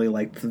and I really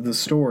liked the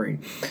story.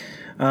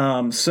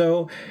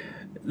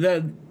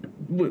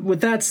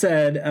 With that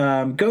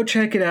said, go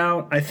check it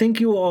out. I think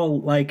you all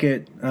like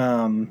it,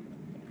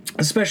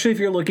 especially if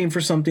you're looking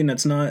for something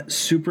that's not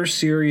super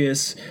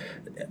serious,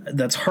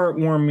 that's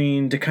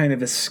heartwarming, to kind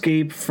of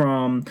escape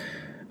from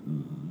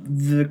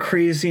the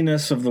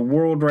craziness of the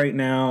world right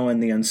now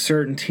and the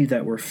uncertainty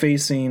that we're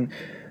facing.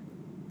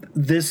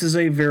 This is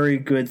a very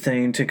good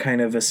thing to kind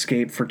of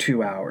escape for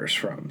 2 hours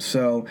from.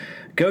 So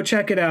go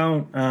check it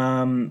out.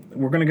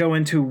 We're going to go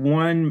into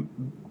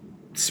one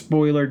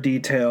spoiler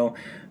detail,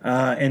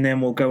 and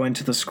then we'll go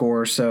into the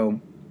score.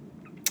 So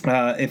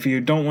if you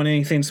don't want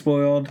anything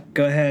spoiled,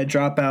 go ahead,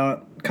 drop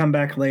out, come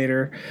back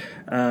later,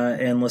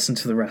 and listen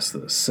to the rest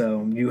of this.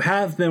 So you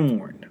have been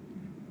warned.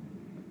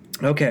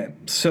 Okay,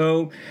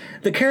 so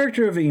the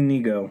character of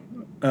Inigo,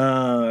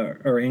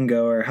 or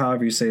Ingo, or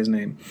however you say his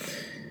name,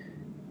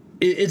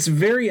 it's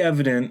very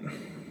evident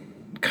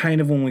kind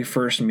of when we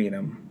first meet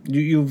him.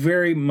 You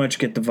very much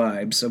get the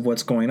vibes of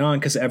what's going on,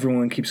 because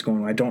everyone keeps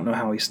going, I don't know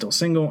how he's still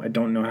single. I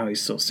don't know how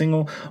he's still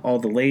single. All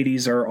the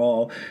ladies are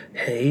all,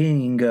 hey,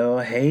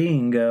 Ingo, hey,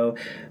 Ingo.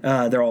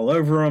 They're all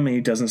over him, and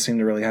he doesn't seem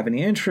to really have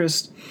any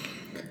interest.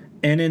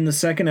 And in the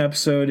second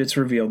episode, it's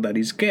revealed that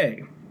he's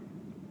gay,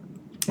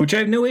 which I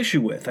have no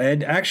issue with. I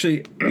had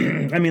actually,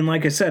 I mean,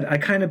 like I said, I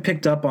kind of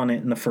picked up on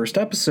it in the first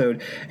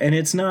episode, and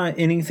it's not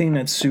anything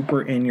that's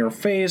super in your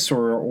face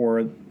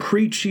or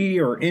preachy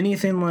or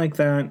anything like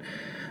that.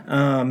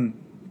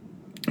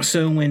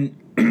 So when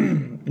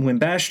when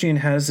Bastian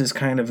has this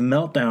kind of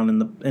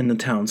meltdown in the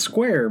town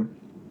square,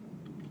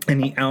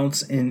 and he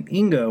outs in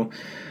Ingo,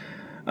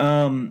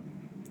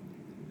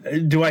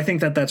 do I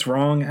think that that's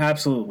wrong?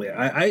 Absolutely.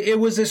 It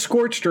was a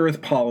scorched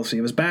earth policy.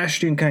 It was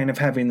Bastian kind of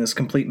having this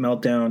complete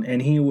meltdown,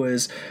 and he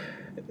was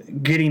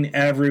getting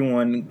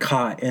everyone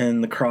caught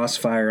in the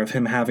crossfire of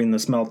him having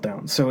this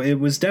meltdown. So it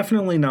was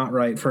definitely not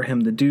right for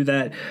him to do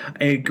that.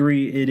 I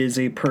agree, it is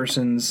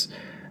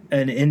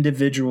an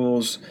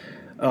individual's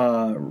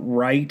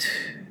right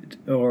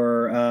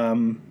or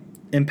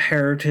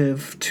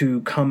imperative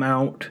to come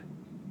out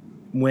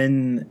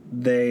when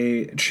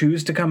they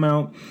choose to come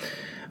out.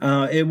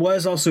 It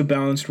was also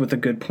balanced with a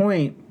good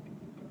point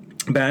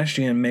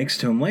Bastian makes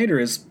to him later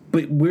is,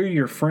 but we're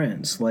your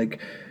friends. Like,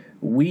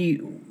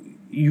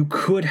 you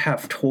could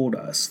have told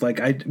us.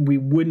 Like, we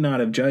would not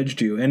have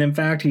judged you. And in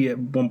fact, he at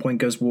one point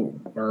goes, well,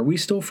 are we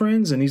still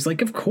friends? And he's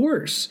like, of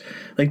course.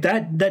 Like,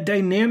 that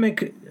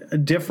dynamic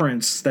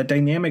difference, that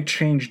dynamic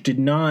change did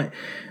not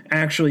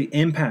actually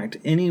impact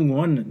any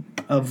one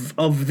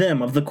of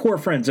them, of the core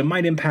friends. It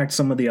might impact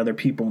some of the other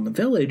people in the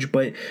village,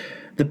 but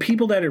the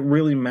people that it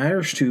really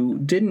matters to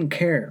didn't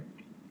care.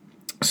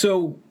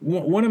 So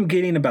what I'm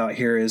getting about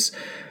here is,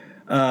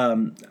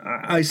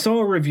 I saw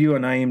a review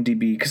on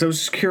IMDb because I was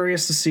just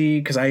curious to see,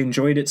 because I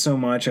enjoyed it so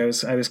much. I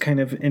was kind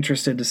of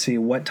interested to see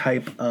what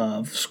type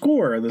of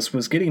score this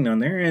was getting on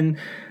there, and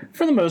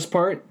for the most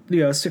part,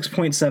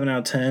 6.7 out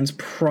of 10 is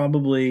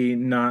probably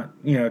not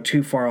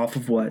too far off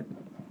of what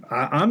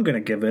I'm gonna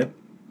give it.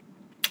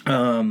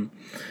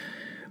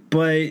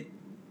 But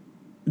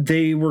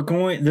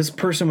this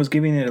person was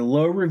giving it a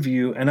low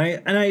review, and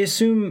I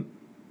assume.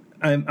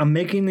 I'm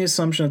making the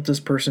assumption that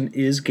this person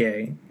is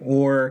gay,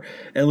 or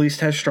at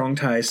least has strong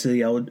ties to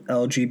the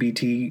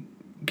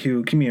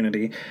LGBTQ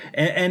community.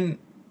 And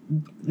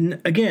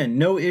again,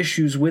 no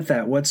issues with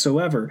that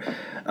whatsoever.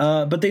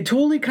 But they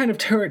totally kind of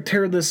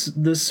tear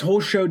this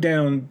whole show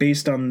down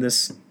based on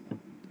this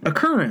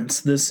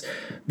occurrence, this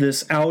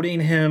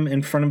outing him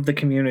in front of the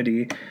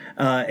community,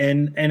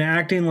 and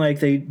acting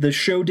like the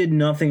show did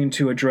nothing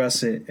to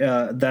address it,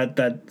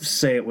 that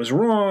say it was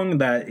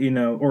wrong,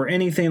 or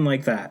anything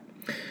like that.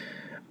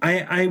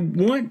 I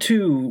want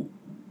to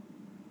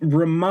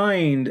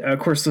remind, of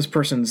course, this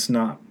person's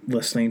not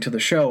listening to the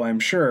show, I'm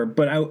sure,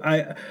 but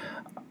I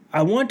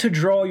want to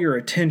draw your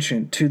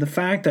attention to the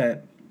fact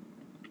that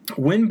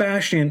when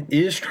Bastian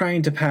is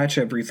trying to patch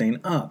everything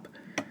up,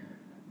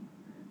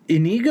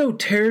 Inigo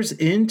tears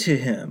into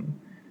him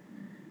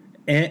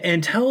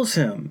and tells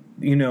him,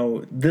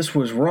 this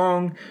was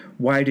wrong.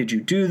 Why did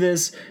you do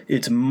this?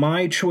 It's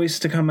my choice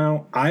to come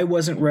out. I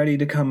wasn't ready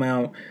to come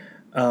out.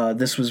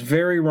 This was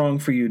very wrong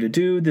for you to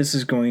do. This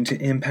is going to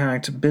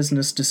impact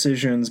business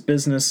decisions,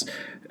 business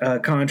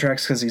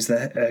contracts, because he's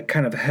the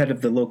kind of head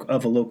of a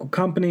local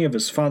company, of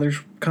his father's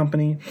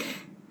company.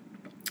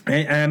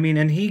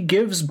 And he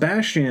gives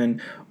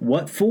Bastian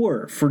what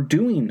for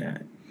doing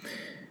that.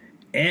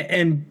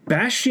 And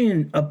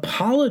Bastian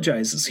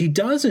apologizes. He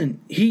doesn't.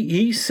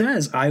 He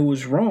says, I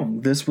was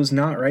wrong. This was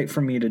not right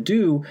for me to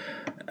do.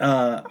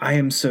 I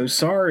am so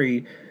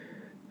sorry.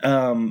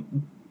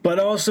 But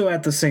also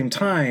at the same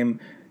time,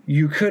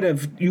 you could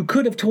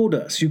have told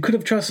us. You could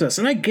have trusted us.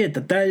 And I get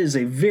that is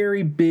a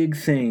very big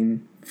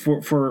thing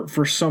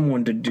for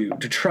someone to do,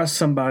 to trust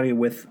somebody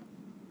with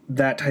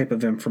that type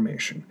of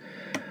information.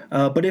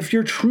 But if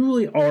you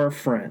truly are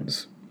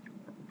friends,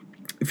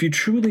 if you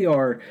truly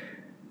are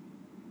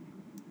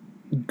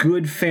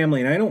good family,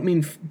 and I don't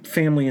mean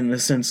family in the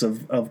sense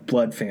of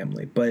blood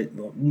family, but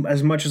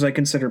as much as I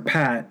consider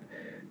Pat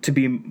to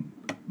be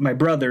my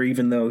brother,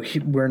 even though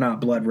we're not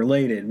blood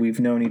related, we've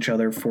known each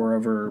other for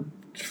over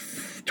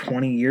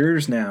 20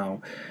 years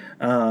now,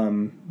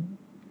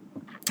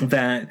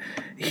 that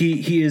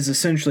he is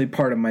essentially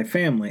part of my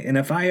family. And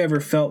if I ever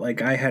felt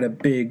like I had a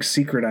big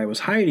secret I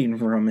was hiding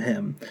from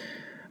him,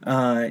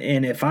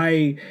 and if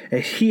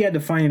he had to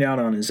find out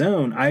on his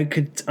own, I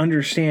could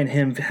understand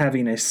him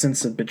having a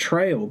sense of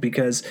betrayal,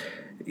 because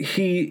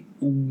he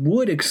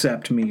would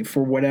accept me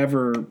for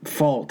whatever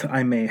fault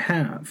I may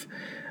have,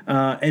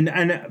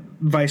 and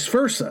vice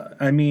versa.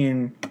 I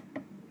mean,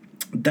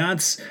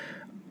 that's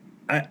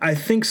I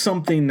think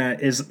something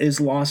that is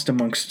lost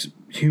amongst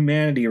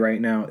humanity right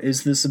now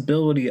is this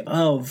ability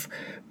of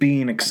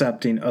being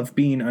accepting, of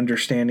being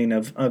understanding,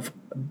 of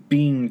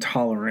being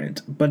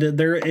tolerant. But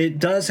it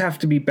does have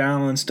to be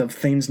balanced of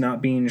things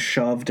not being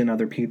shoved in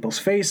other people's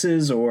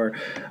faces or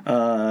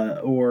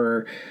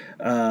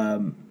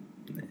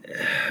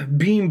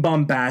being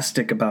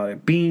bombastic about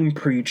it, being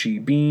preachy,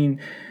 being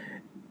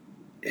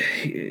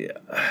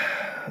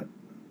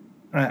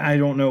I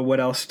don't know what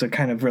else to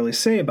kind of really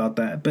say about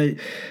that. But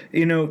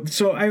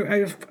so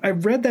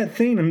I've read that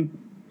thing, and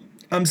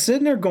I'm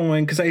sitting there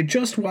going, because I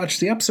just watched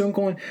the episode, I'm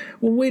going,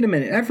 well, wait a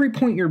minute. Every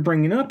point you're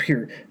bringing up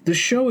here, the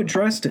show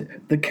addressed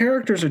it. The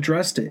characters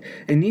addressed it.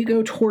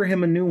 Inigo tore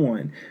him a new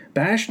one.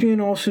 Bastian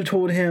also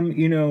told him,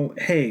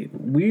 hey,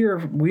 we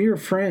are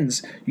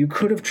friends. You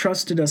could have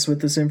trusted us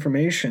with this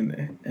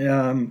information.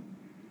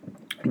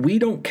 We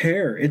don't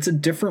care. It's a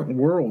different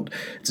world.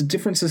 It's a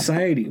different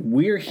society.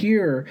 We're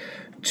here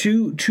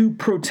to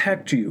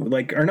protect you,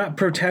 or not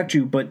protect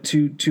you, but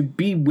to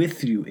be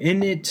with you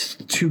in it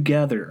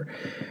together.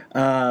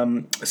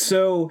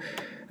 So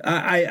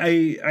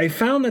I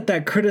found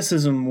that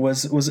criticism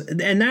was,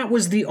 and that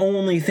was the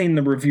only thing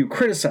the review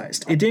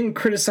criticized. It didn't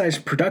criticize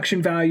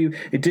production value.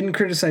 It didn't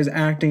criticize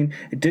acting.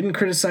 It didn't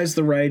criticize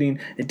the writing.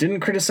 It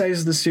didn't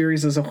criticize the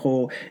series as a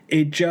whole.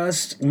 It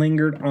just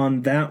lingered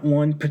on that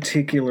one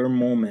particular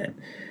moment.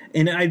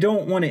 And I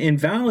don't want to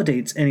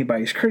invalidate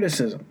anybody's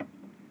criticism.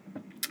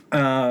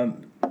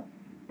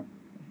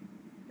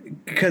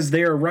 Because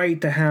they are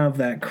right to have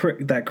that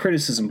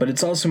criticism, but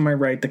it's also my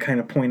right to kind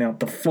of point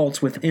out the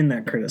faults within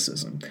that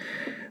criticism.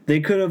 They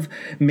could have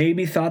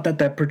maybe thought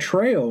that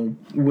portrayal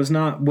was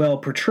not well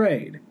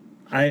portrayed.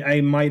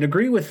 I might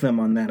agree with them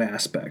on that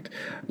aspect.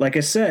 Like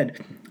I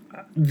said,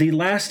 the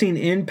lasting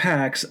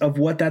impacts of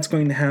what that's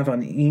going to have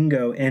on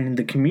Inigo and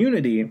the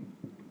community,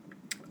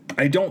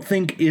 I don't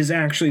think is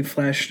actually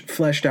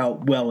fleshed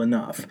out well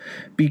enough,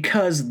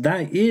 because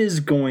that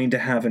is going to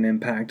have an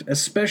impact,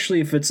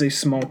 especially if it's a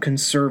small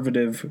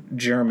conservative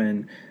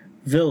German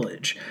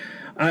village.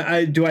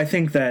 I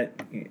think that,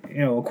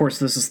 of course,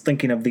 this is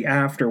thinking of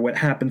what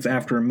happens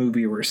after a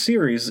movie or a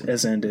series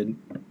has ended.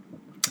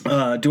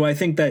 Do I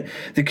think that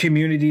the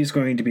community is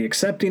going to be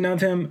accepting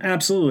of him?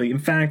 Absolutely. In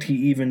fact, he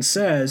even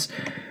says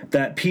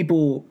that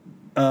people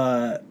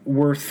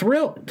were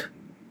thrilled.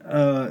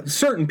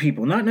 Certain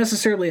people, not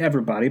necessarily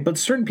everybody, but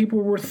certain people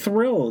were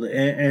thrilled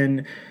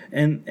and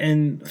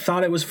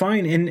thought it was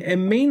fine,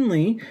 and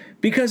mainly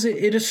because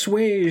it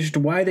assuaged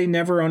why they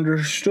never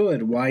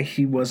understood why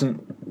he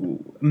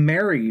wasn't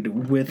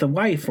married with a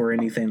wife or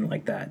anything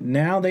like that.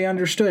 Now they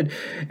understood,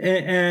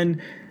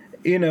 and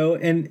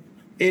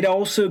it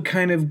also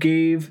kind of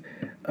gave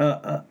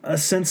a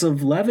sense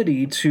of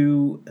levity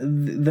to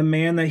the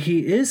man that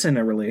he is in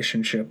a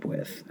relationship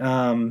with.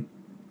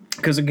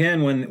 Because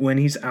again, when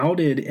he's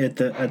outed at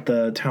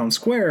the town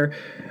square,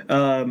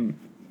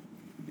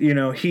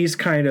 he's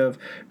kind of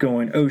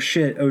going, oh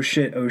shit, oh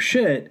shit, oh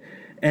shit,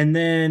 and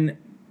then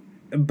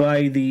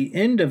by the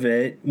end of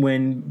it,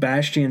 when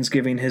Bastian's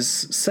giving his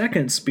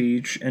second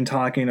speech and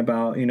talking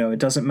about, it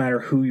doesn't matter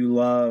who you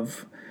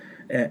love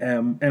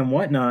and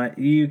whatnot,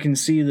 you can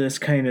see this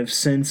kind of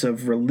sense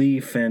of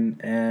relief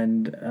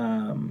and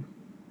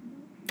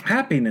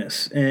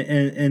happiness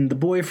in the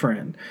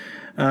boyfriend.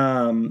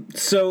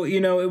 So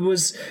it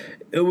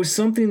was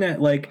something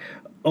that,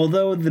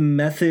 although the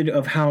method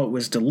of how it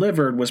was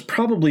delivered was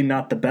probably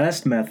not the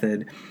best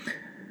method,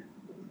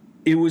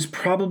 it was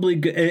probably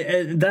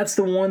good. That's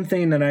the one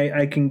thing that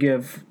I can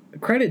give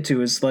credit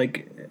to, is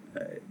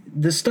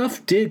the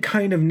stuff did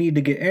kind of need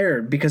to get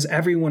aired because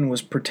everyone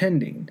was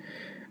pretending.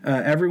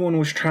 Everyone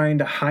was trying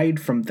to hide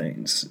from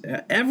things.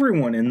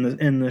 Everyone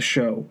in the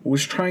show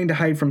was trying to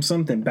hide from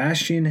something.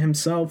 Bastian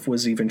himself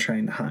was even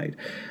trying to hide.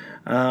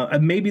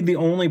 Maybe the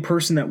only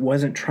person that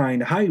wasn't trying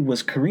to hide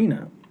was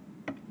Karina.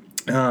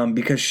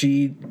 Because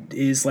she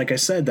is, like I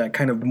said, that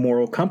kind of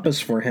moral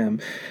compass for him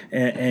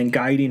and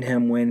guiding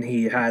him when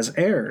he has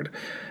erred.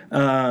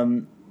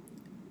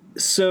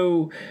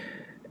 So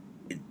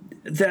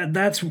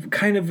that's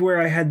kind of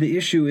where I had the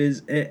issue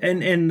is,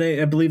 and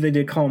I believe they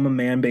did call him a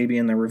man baby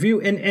in the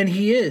review, and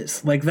he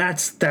is. Like,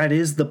 that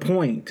is the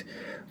point.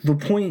 The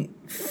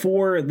point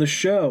for the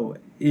show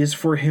is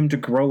for him to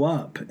grow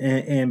up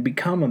and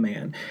become a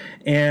man,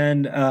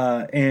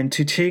 and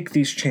to take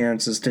these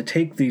chances, to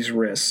take these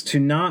risks, to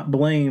not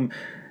blame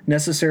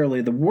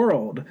necessarily the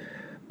world,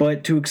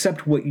 but to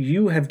accept what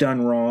you have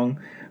done wrong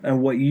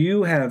and what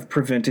you have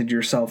prevented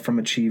yourself from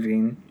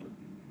achieving.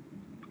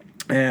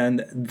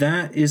 And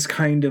that is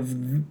kind of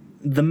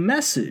the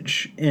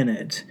message in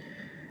it.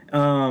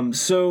 And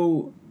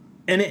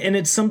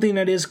it's something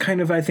that is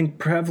kind of, I think,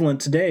 prevalent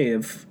today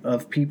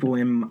of people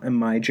in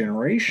my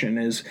generation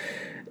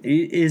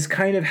is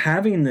kind of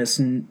having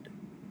this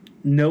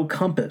no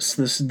compass,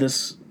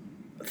 this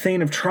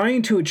thing of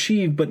trying to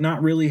achieve but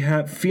not really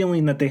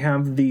feeling that they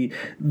have the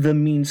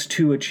means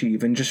to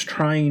achieve, and just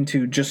trying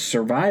to just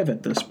survive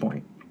at this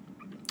point.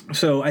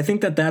 So I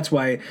think that's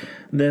why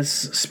this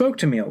spoke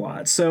to me a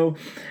lot. So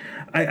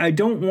I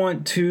don't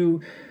want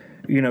to,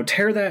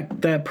 tear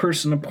that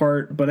person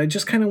apart, but I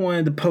just kind of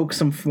wanted to poke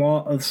some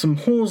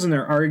holes in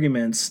their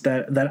arguments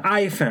that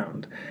I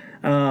found.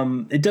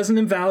 It doesn't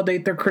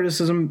invalidate their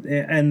criticism,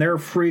 and they're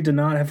free to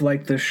not have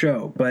liked this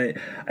show, but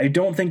I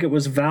don't think it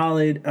was a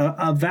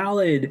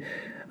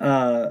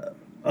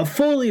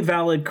fully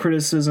valid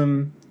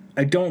criticism.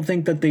 I don't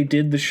think that they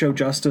did the show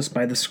justice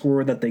by the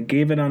score that they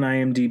gave it on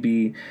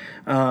IMDb,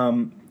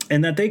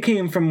 and that they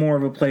came from more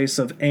of a place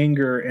of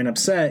anger and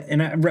upset,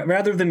 and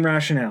rather than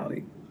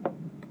rationality.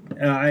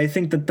 I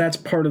think that's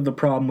part of the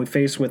problem we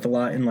face with a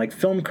lot in like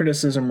film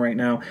criticism right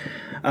now.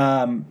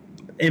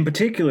 In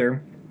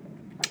particular,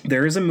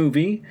 there is a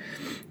movie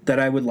that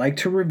I would like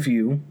to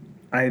review.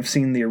 I have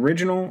seen the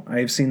original. I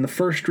have seen the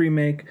first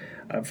remake.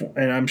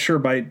 And I'm sure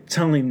by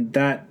telling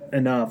that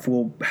enough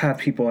will have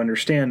people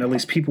understand, at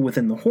least people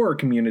within the horror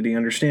community,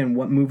 understand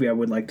what movie I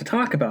would like to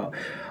talk about.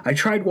 I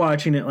tried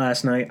watching it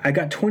last night. I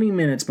got 20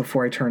 minutes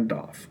before I turned it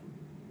off.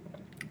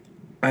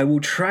 I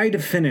will try to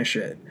finish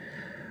it,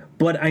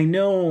 but I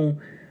know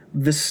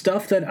the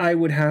stuff that I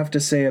would have to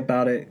say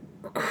about it,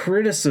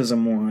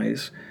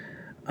 criticism-wise,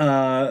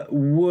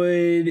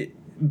 would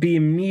be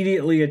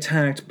immediately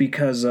attacked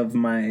because of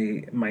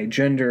my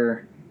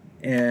gender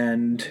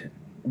and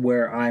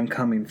where I'm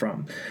coming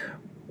from.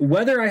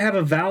 Whether I have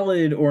a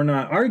valid or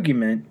not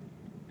argument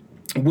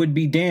would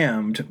be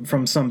damned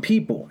from some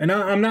people. And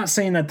I'm not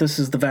saying that this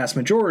is the vast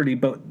majority,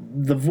 but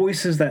the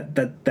voices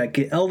that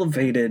get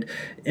elevated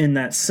in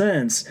that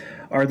sense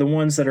are the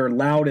ones that are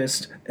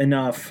loudest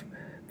enough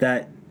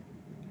that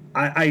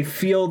I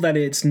feel that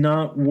it's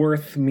not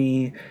worth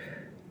me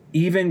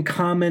even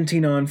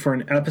commenting on for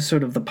an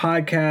episode of the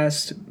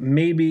podcast.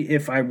 Maybe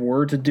if I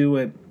were to do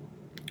it,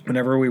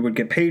 whenever we would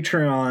get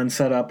Patreon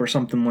set up or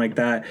something like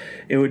that,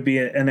 it would be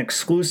an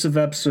exclusive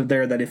episode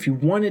there that if you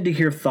wanted to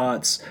hear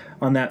thoughts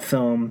on that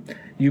film,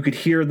 you could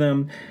hear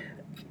them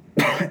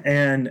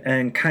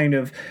and kind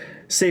of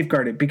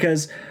safeguard it.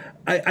 Because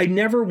I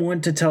never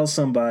want to tell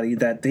somebody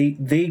that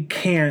they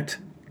can't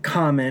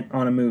comment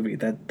on a movie,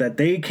 that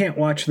they can't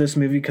watch this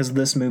movie because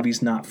this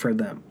movie's not for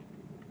them.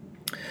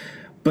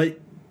 But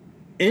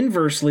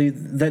inversely,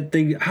 that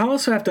they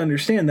also have to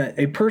understand that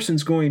a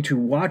person's going to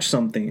watch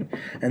something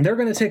and they're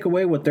going to take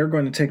away what they're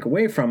going to take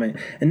away from it,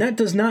 and that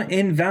does not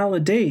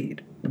invalidate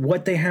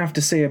what they have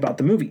to say about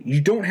the movie. You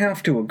don't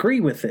have to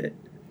agree with it,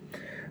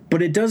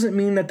 but it doesn't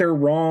mean that they're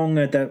wrong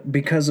that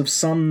because of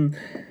some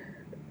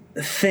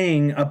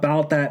thing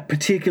about that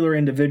particular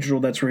individual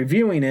that's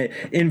reviewing it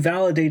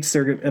invalidates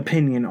their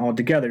opinion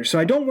altogether. So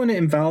I don't want to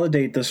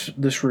invalidate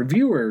this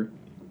reviewer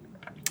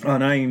on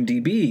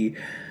IMDb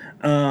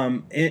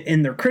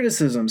in their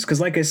criticisms,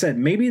 because like I said,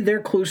 maybe they're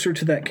closer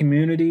to that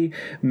community,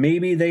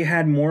 maybe they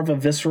had more of a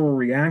visceral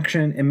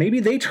reaction, and maybe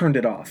they turned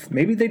it off.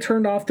 Maybe they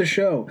turned off the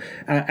show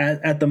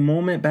at the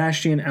moment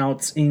Bastian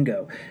outs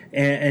Ingo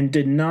and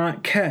did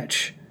not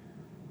catch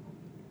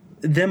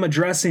them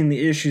addressing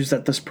the issues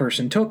that this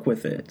person took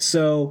with it.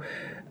 So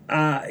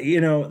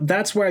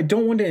that's where I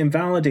don't want to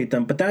invalidate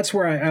them, but that's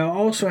where I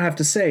also have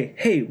to say,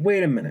 hey,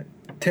 wait a minute,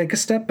 take a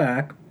step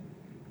back,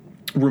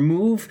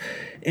 remove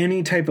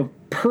any type of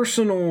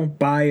personal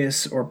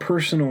bias or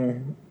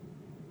personal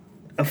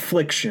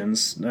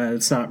afflictions.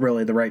 It's not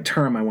really the right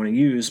term I want to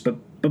use, but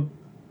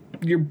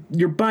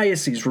your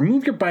biases.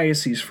 Remove your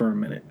biases for a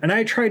minute. And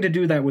I tried to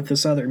do that with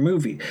this other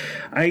movie.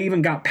 I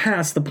even got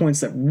past the points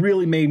that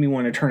really made me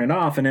want to turn it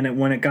off, and then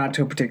when it got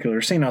to a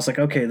particular scene, I was like,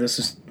 okay,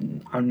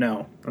 I'm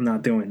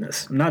not doing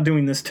this. I'm not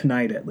doing this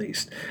tonight, at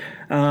least.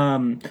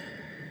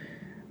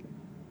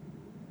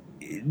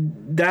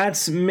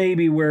 that's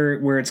maybe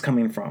where it's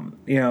coming from,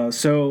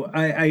 so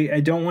I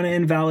don't want to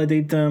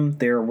invalidate them.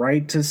 They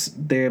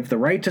have the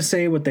right to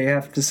say what they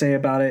have to say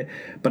about it,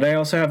 but I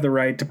also have the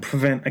right to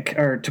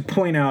to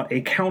point out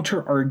a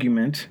counter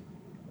argument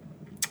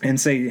and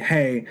say,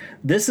 hey,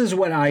 this is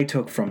what I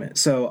took from it.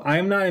 So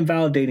I'm not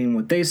invalidating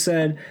what they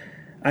said.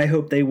 I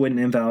hope they wouldn't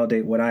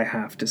invalidate what I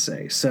have to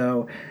say.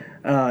 So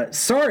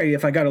sorry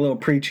if I got a little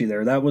preachy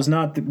there. That was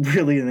not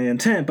really the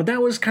intent, but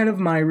that was kind of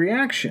my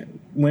reaction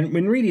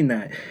when reading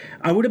that.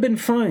 I would have been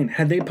fine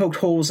had they poked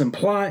holes in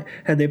plot,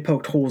 had they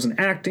poked holes in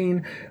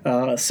acting,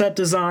 set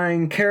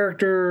design,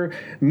 character,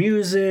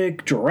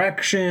 music,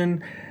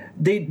 direction.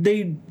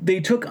 They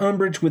took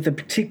umbrage with a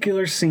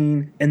particular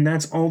scene, and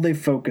that's all they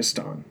focused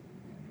on.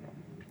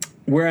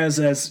 Whereas,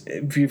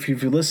 if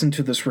you listen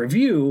to this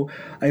review,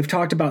 I've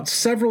talked about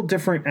several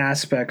different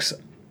aspects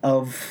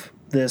of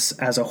this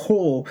as a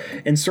whole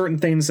and certain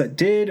things that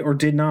did or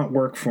did not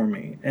work for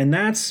me. And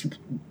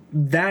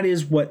that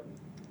is what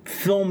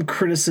film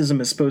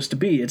criticism is supposed to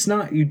be. It's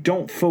not, you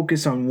don't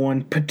focus on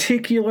one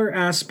particular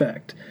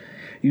aspect.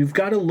 You've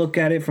got to look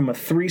at it from a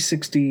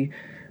 360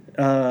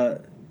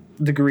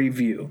 degree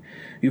view.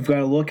 You've got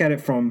to look at it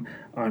from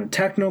on a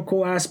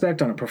technical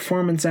aspect, on a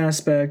performance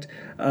aspect,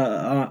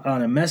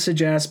 on a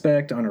message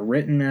aspect, on a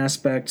written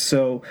aspect.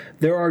 So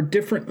there are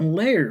different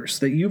layers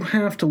that you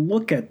have to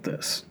look at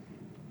this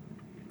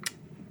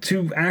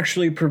to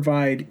actually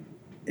provide,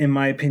 in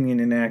my opinion,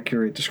 an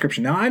accurate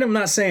description. Now, I'm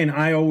not saying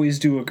I always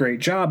do a great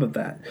job of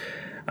that.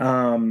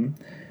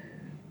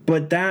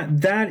 But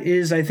that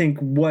is, I think,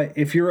 what,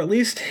 if you're at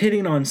least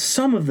hitting on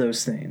some of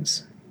those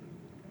things,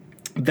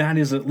 that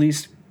is at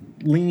least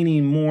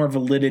leaning more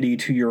validity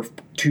to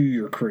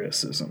your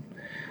criticism.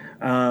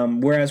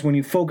 Whereas when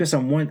you focus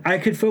on one, I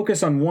could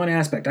focus on one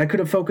aspect. I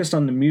could have focused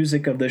on the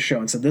music of this show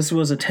and said this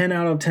was a 10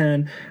 out of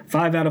 10,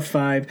 5 out of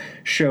 5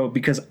 show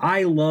because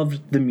I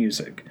loved the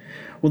music.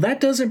 Well, that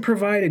doesn't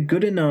provide a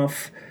good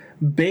enough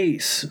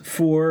base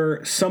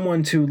for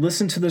someone to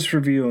listen to this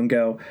review and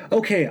go,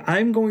 okay,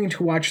 I'm going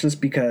to watch this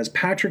because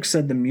Patrick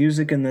said the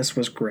music in this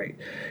was great.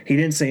 He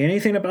didn't say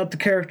anything about the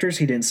characters.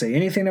 He didn't say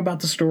anything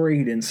about the story.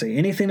 He didn't say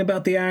anything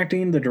about the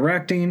acting, the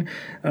directing,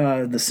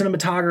 the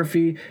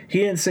cinematography. He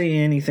didn't say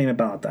anything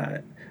about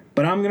that.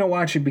 But I'm going to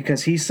watch it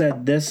because he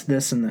said this,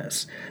 this, and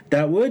this.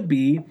 That would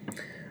be,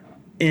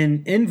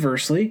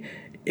 inversely,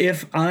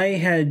 if I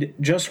had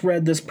just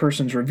read this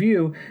person's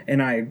review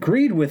and I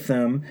agreed with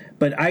them,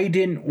 but I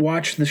didn't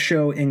watch the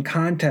show in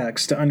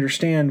context to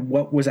understand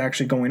what was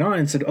actually going on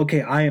and said,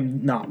 okay, I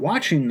am not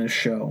watching this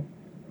show,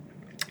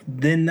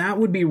 then that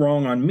would be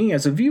wrong on me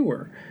as a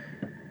viewer.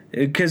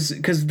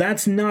 Because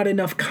that's not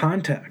enough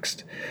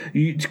context.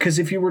 Because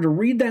if you were to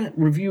read that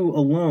review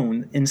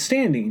alone in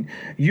standing,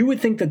 you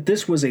would think that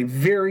this was a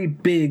very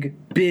big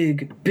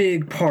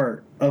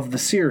part of the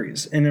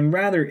series. And then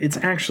rather, it's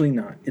actually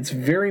not. It's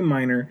very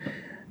minor.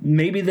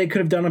 Maybe they could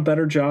have done a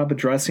better job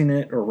addressing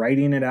it or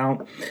writing it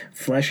out,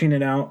 fleshing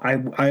it out.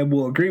 I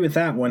will agree with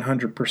that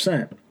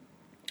 100%.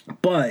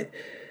 But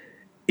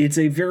it's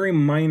a very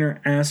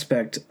minor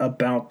aspect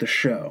about the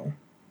show.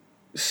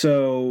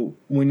 So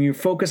when you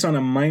focus on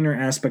a minor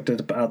aspect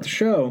about the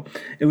show,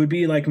 it would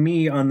be like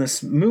me on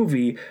this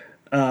movie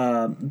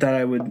that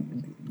I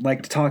would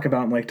like to talk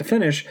about and like to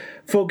finish,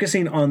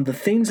 focusing on the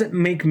things that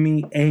make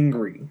me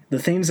angry, the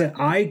things that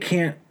I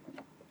can't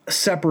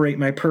separate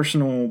my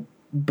personal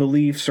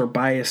beliefs or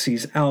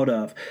biases out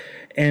of,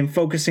 and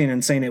focusing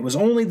and saying it was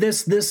only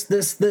this,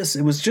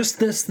 it was just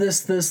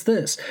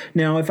this.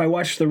 Now, if I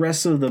watch the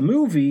rest of the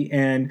movie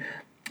and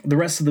the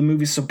rest of the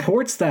movie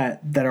supports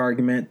that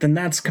argument, then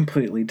that's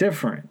completely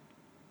different.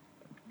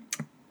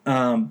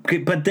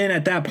 But then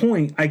at that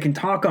point, I can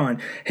talk on,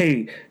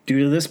 hey, due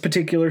to this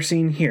particular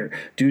scene here,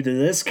 due to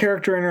this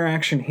character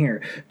interaction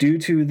here, due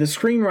to the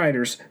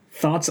screenwriter's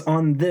thoughts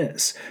on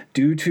this,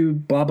 due to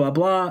blah, blah,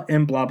 blah,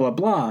 and blah, blah,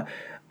 blah,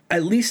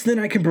 at least then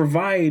I can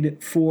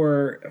provide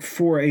for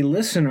a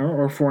listener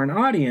or for an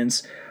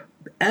audience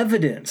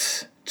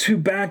evidence to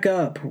back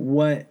up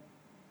what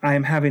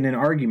I'm having an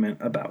argument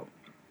about.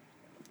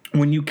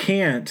 When you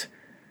can't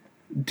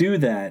do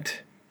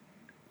that,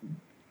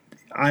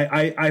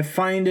 I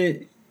find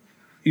it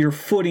your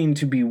footing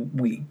to be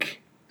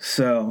weak.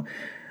 So,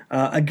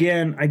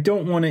 again, I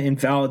don't want to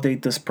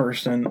invalidate this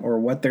person or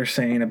what they're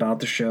saying about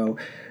the show.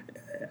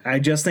 I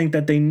just think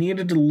that they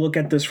needed to look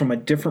at this from a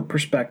different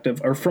perspective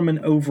or from an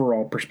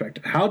overall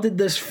perspective. How did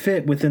this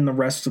fit within the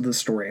rest of the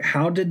story?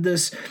 How did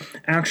this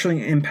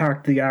actually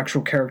impact the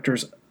actual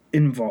characters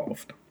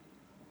involved?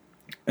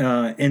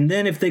 And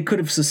then if they could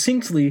have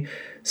succinctly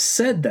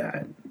said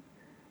that,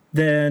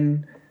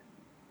 then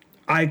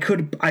I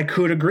could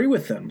agree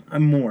with them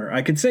more.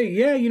 I could say,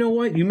 yeah, you know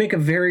what? You make a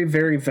very,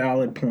 very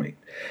valid point.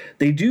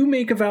 They do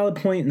make a valid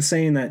point in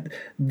saying that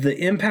the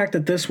impact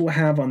that this will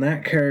have on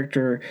that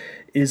character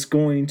is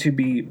going to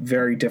be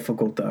very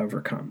difficult to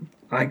overcome.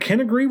 I can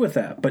agree with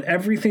that, but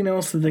everything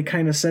else that they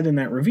kind of said in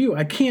that review,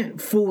 I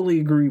can't fully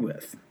agree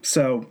with.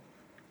 So,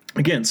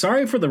 again,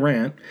 sorry for the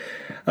rant.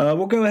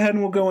 We'll go ahead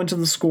and we'll go into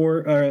the score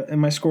and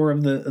my score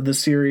of the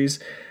series.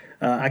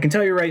 I can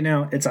tell you right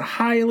now, it's a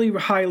highly,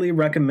 highly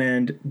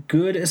recommend.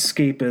 Good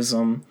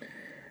escapism.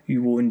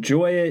 You will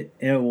enjoy it.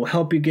 It will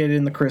help you get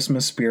in the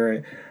Christmas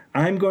spirit.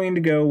 I'm going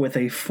to go with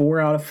a 4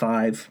 out of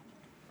 5.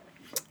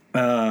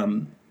 I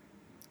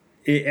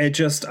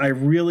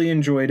really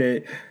enjoyed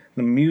it.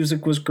 The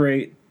music was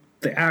great.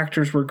 The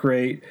actors were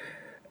great.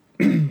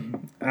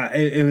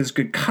 It was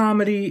good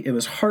comedy. It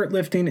was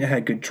heart-lifting. It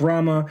had good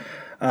drama.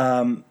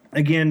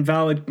 Again,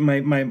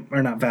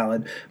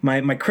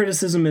 my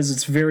criticism is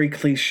it's very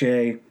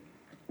cliche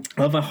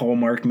of a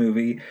Hallmark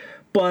movie,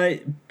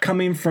 but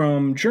coming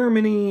from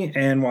Germany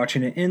and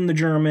watching it in the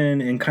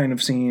German and kind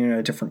of seeing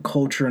a different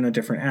culture and a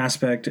different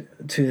aspect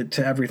to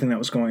everything that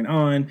was going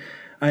on,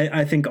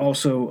 I think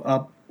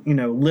also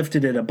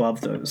lifted it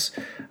above those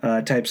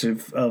types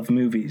of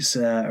movies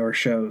or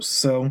shows.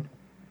 So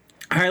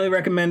highly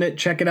recommend it.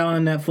 Check it out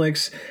on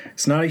Netflix.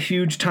 It's not a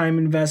huge time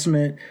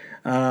investment.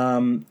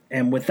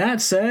 And with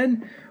that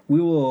said, we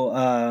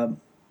will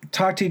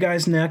talk to you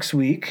guys next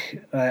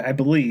week. I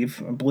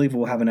believe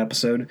we'll have an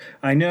episode.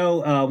 I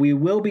know we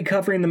will be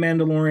covering The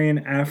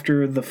Mandalorian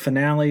after the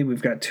finale.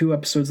 We've got 2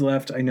 episodes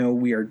left. I know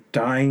we are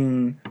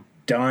dying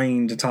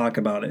to talk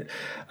about it.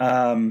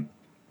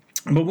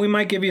 But we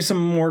might give you some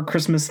more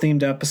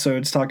Christmas-themed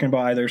episodes talking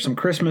about either some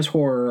Christmas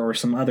horror or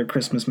some other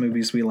Christmas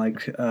movies we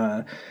like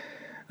to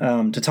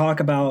talk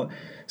about.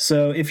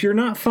 So if you're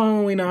not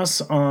following us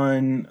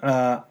on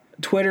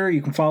Twitter,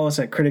 you can follow us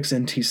at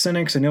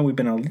CriticsNTCynics. I know we've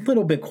been a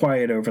little bit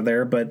quiet over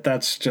there, but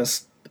that's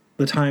just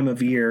the time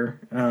of year,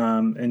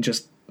 and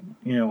just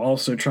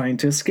also trying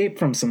to escape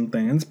from some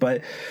things.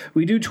 But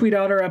we do tweet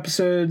out our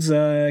episodes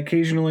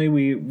occasionally.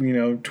 We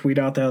tweet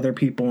out to other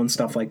people and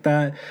stuff like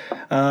that.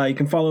 You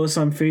can follow us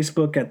on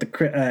Facebook at the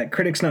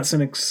Critics Not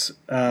Cynics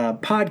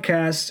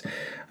podcast.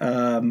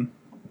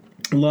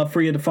 Love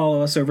for you to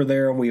follow us over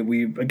there.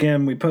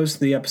 We post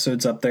the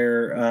episodes up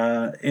there,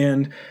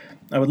 and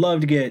I would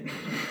love to get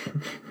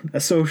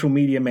a social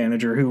media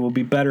manager who will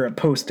be better at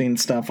posting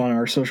stuff on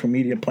our social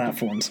media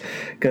platforms,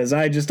 because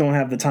I just don't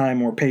have the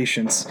time or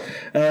patience,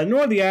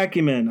 nor the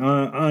acumen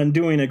on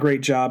doing a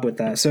great job with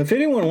that. So if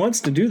anyone wants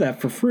to do that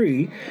for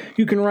free,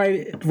 you can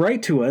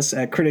write to us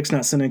at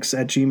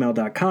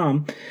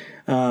criticsnotcynics@gmail.com.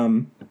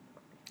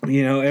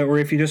 Or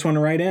if you just want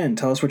to write in,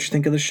 tell us what you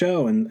think of the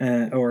show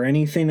and or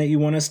anything that you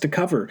want us to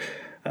cover.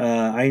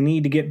 I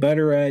need to get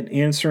better at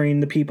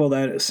answering the people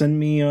that send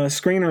me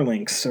screener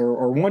links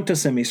or want to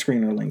send me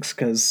screener links,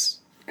 because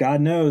God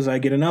knows I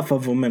get enough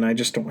of them and I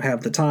just don't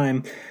have the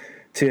time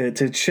to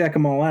check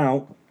them all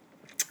out.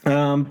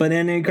 But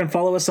then you can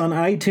follow us on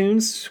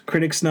iTunes,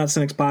 Critics Not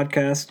Cynics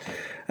Podcast,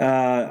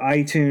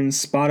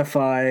 iTunes,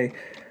 Spotify,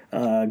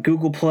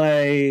 Google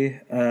Play,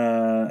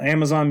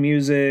 Amazon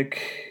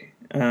Music,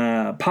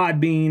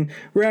 Podbean.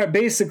 We're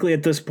basically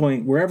at this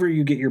point, wherever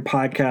you get your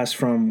podcast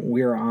from,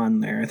 we're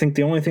on there. I think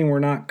the only thing we're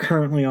not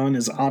currently on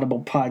is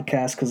Audible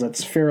Podcast, because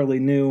that's fairly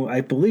new.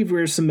 I believe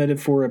we're submitted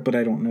for it, but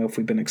I don't know if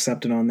we've been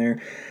accepted on there.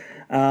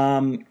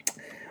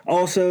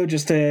 Also,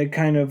 just to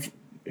kind of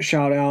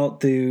shout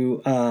out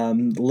the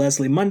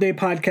Leslie Monday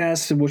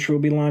podcast, which we'll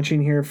be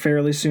launching here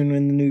fairly soon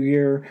in the new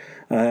year.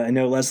 I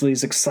know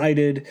Leslie's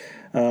excited.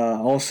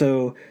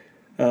 Also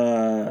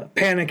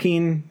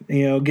panicking,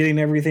 getting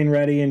everything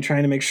ready and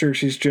trying to make sure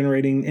she's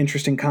generating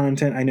interesting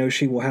content. I know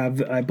she will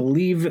have, I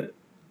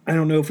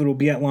don't know if it'll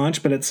be at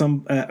launch, but at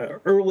some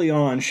early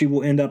on, she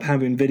will end up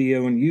having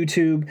video on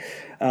YouTube.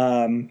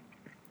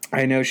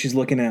 I know she's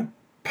looking at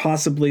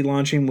possibly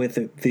launching with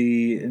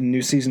the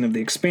new season of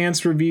The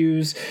Expanse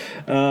reviews,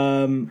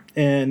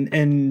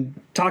 and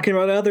talking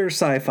about other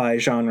sci-fi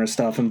genre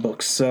stuff and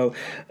books. So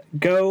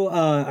go,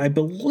 I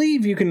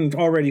believe you can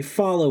already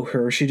follow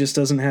her. She just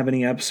doesn't have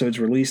any episodes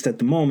released at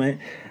the moment.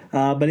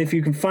 But if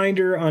you can find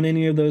her on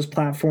any of those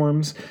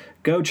platforms,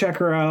 go check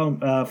her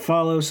out,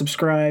 follow,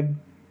 subscribe.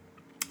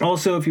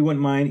 Also, if you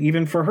wouldn't mind,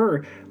 even for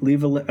her,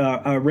 leave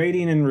a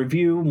rating and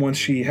review once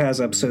she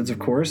has episodes, of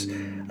course.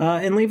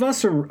 And leave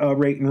us a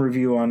rate and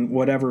review on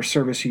whatever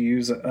service you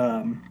use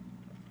to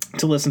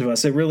listen to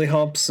us. It really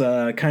helps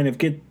kind of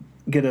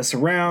get us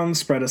around,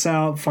 spread us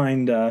out,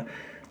 find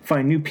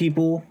new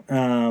people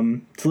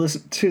to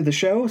listen to the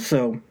show.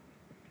 So,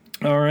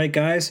 all right,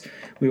 guys,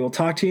 we will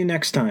talk to you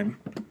next time.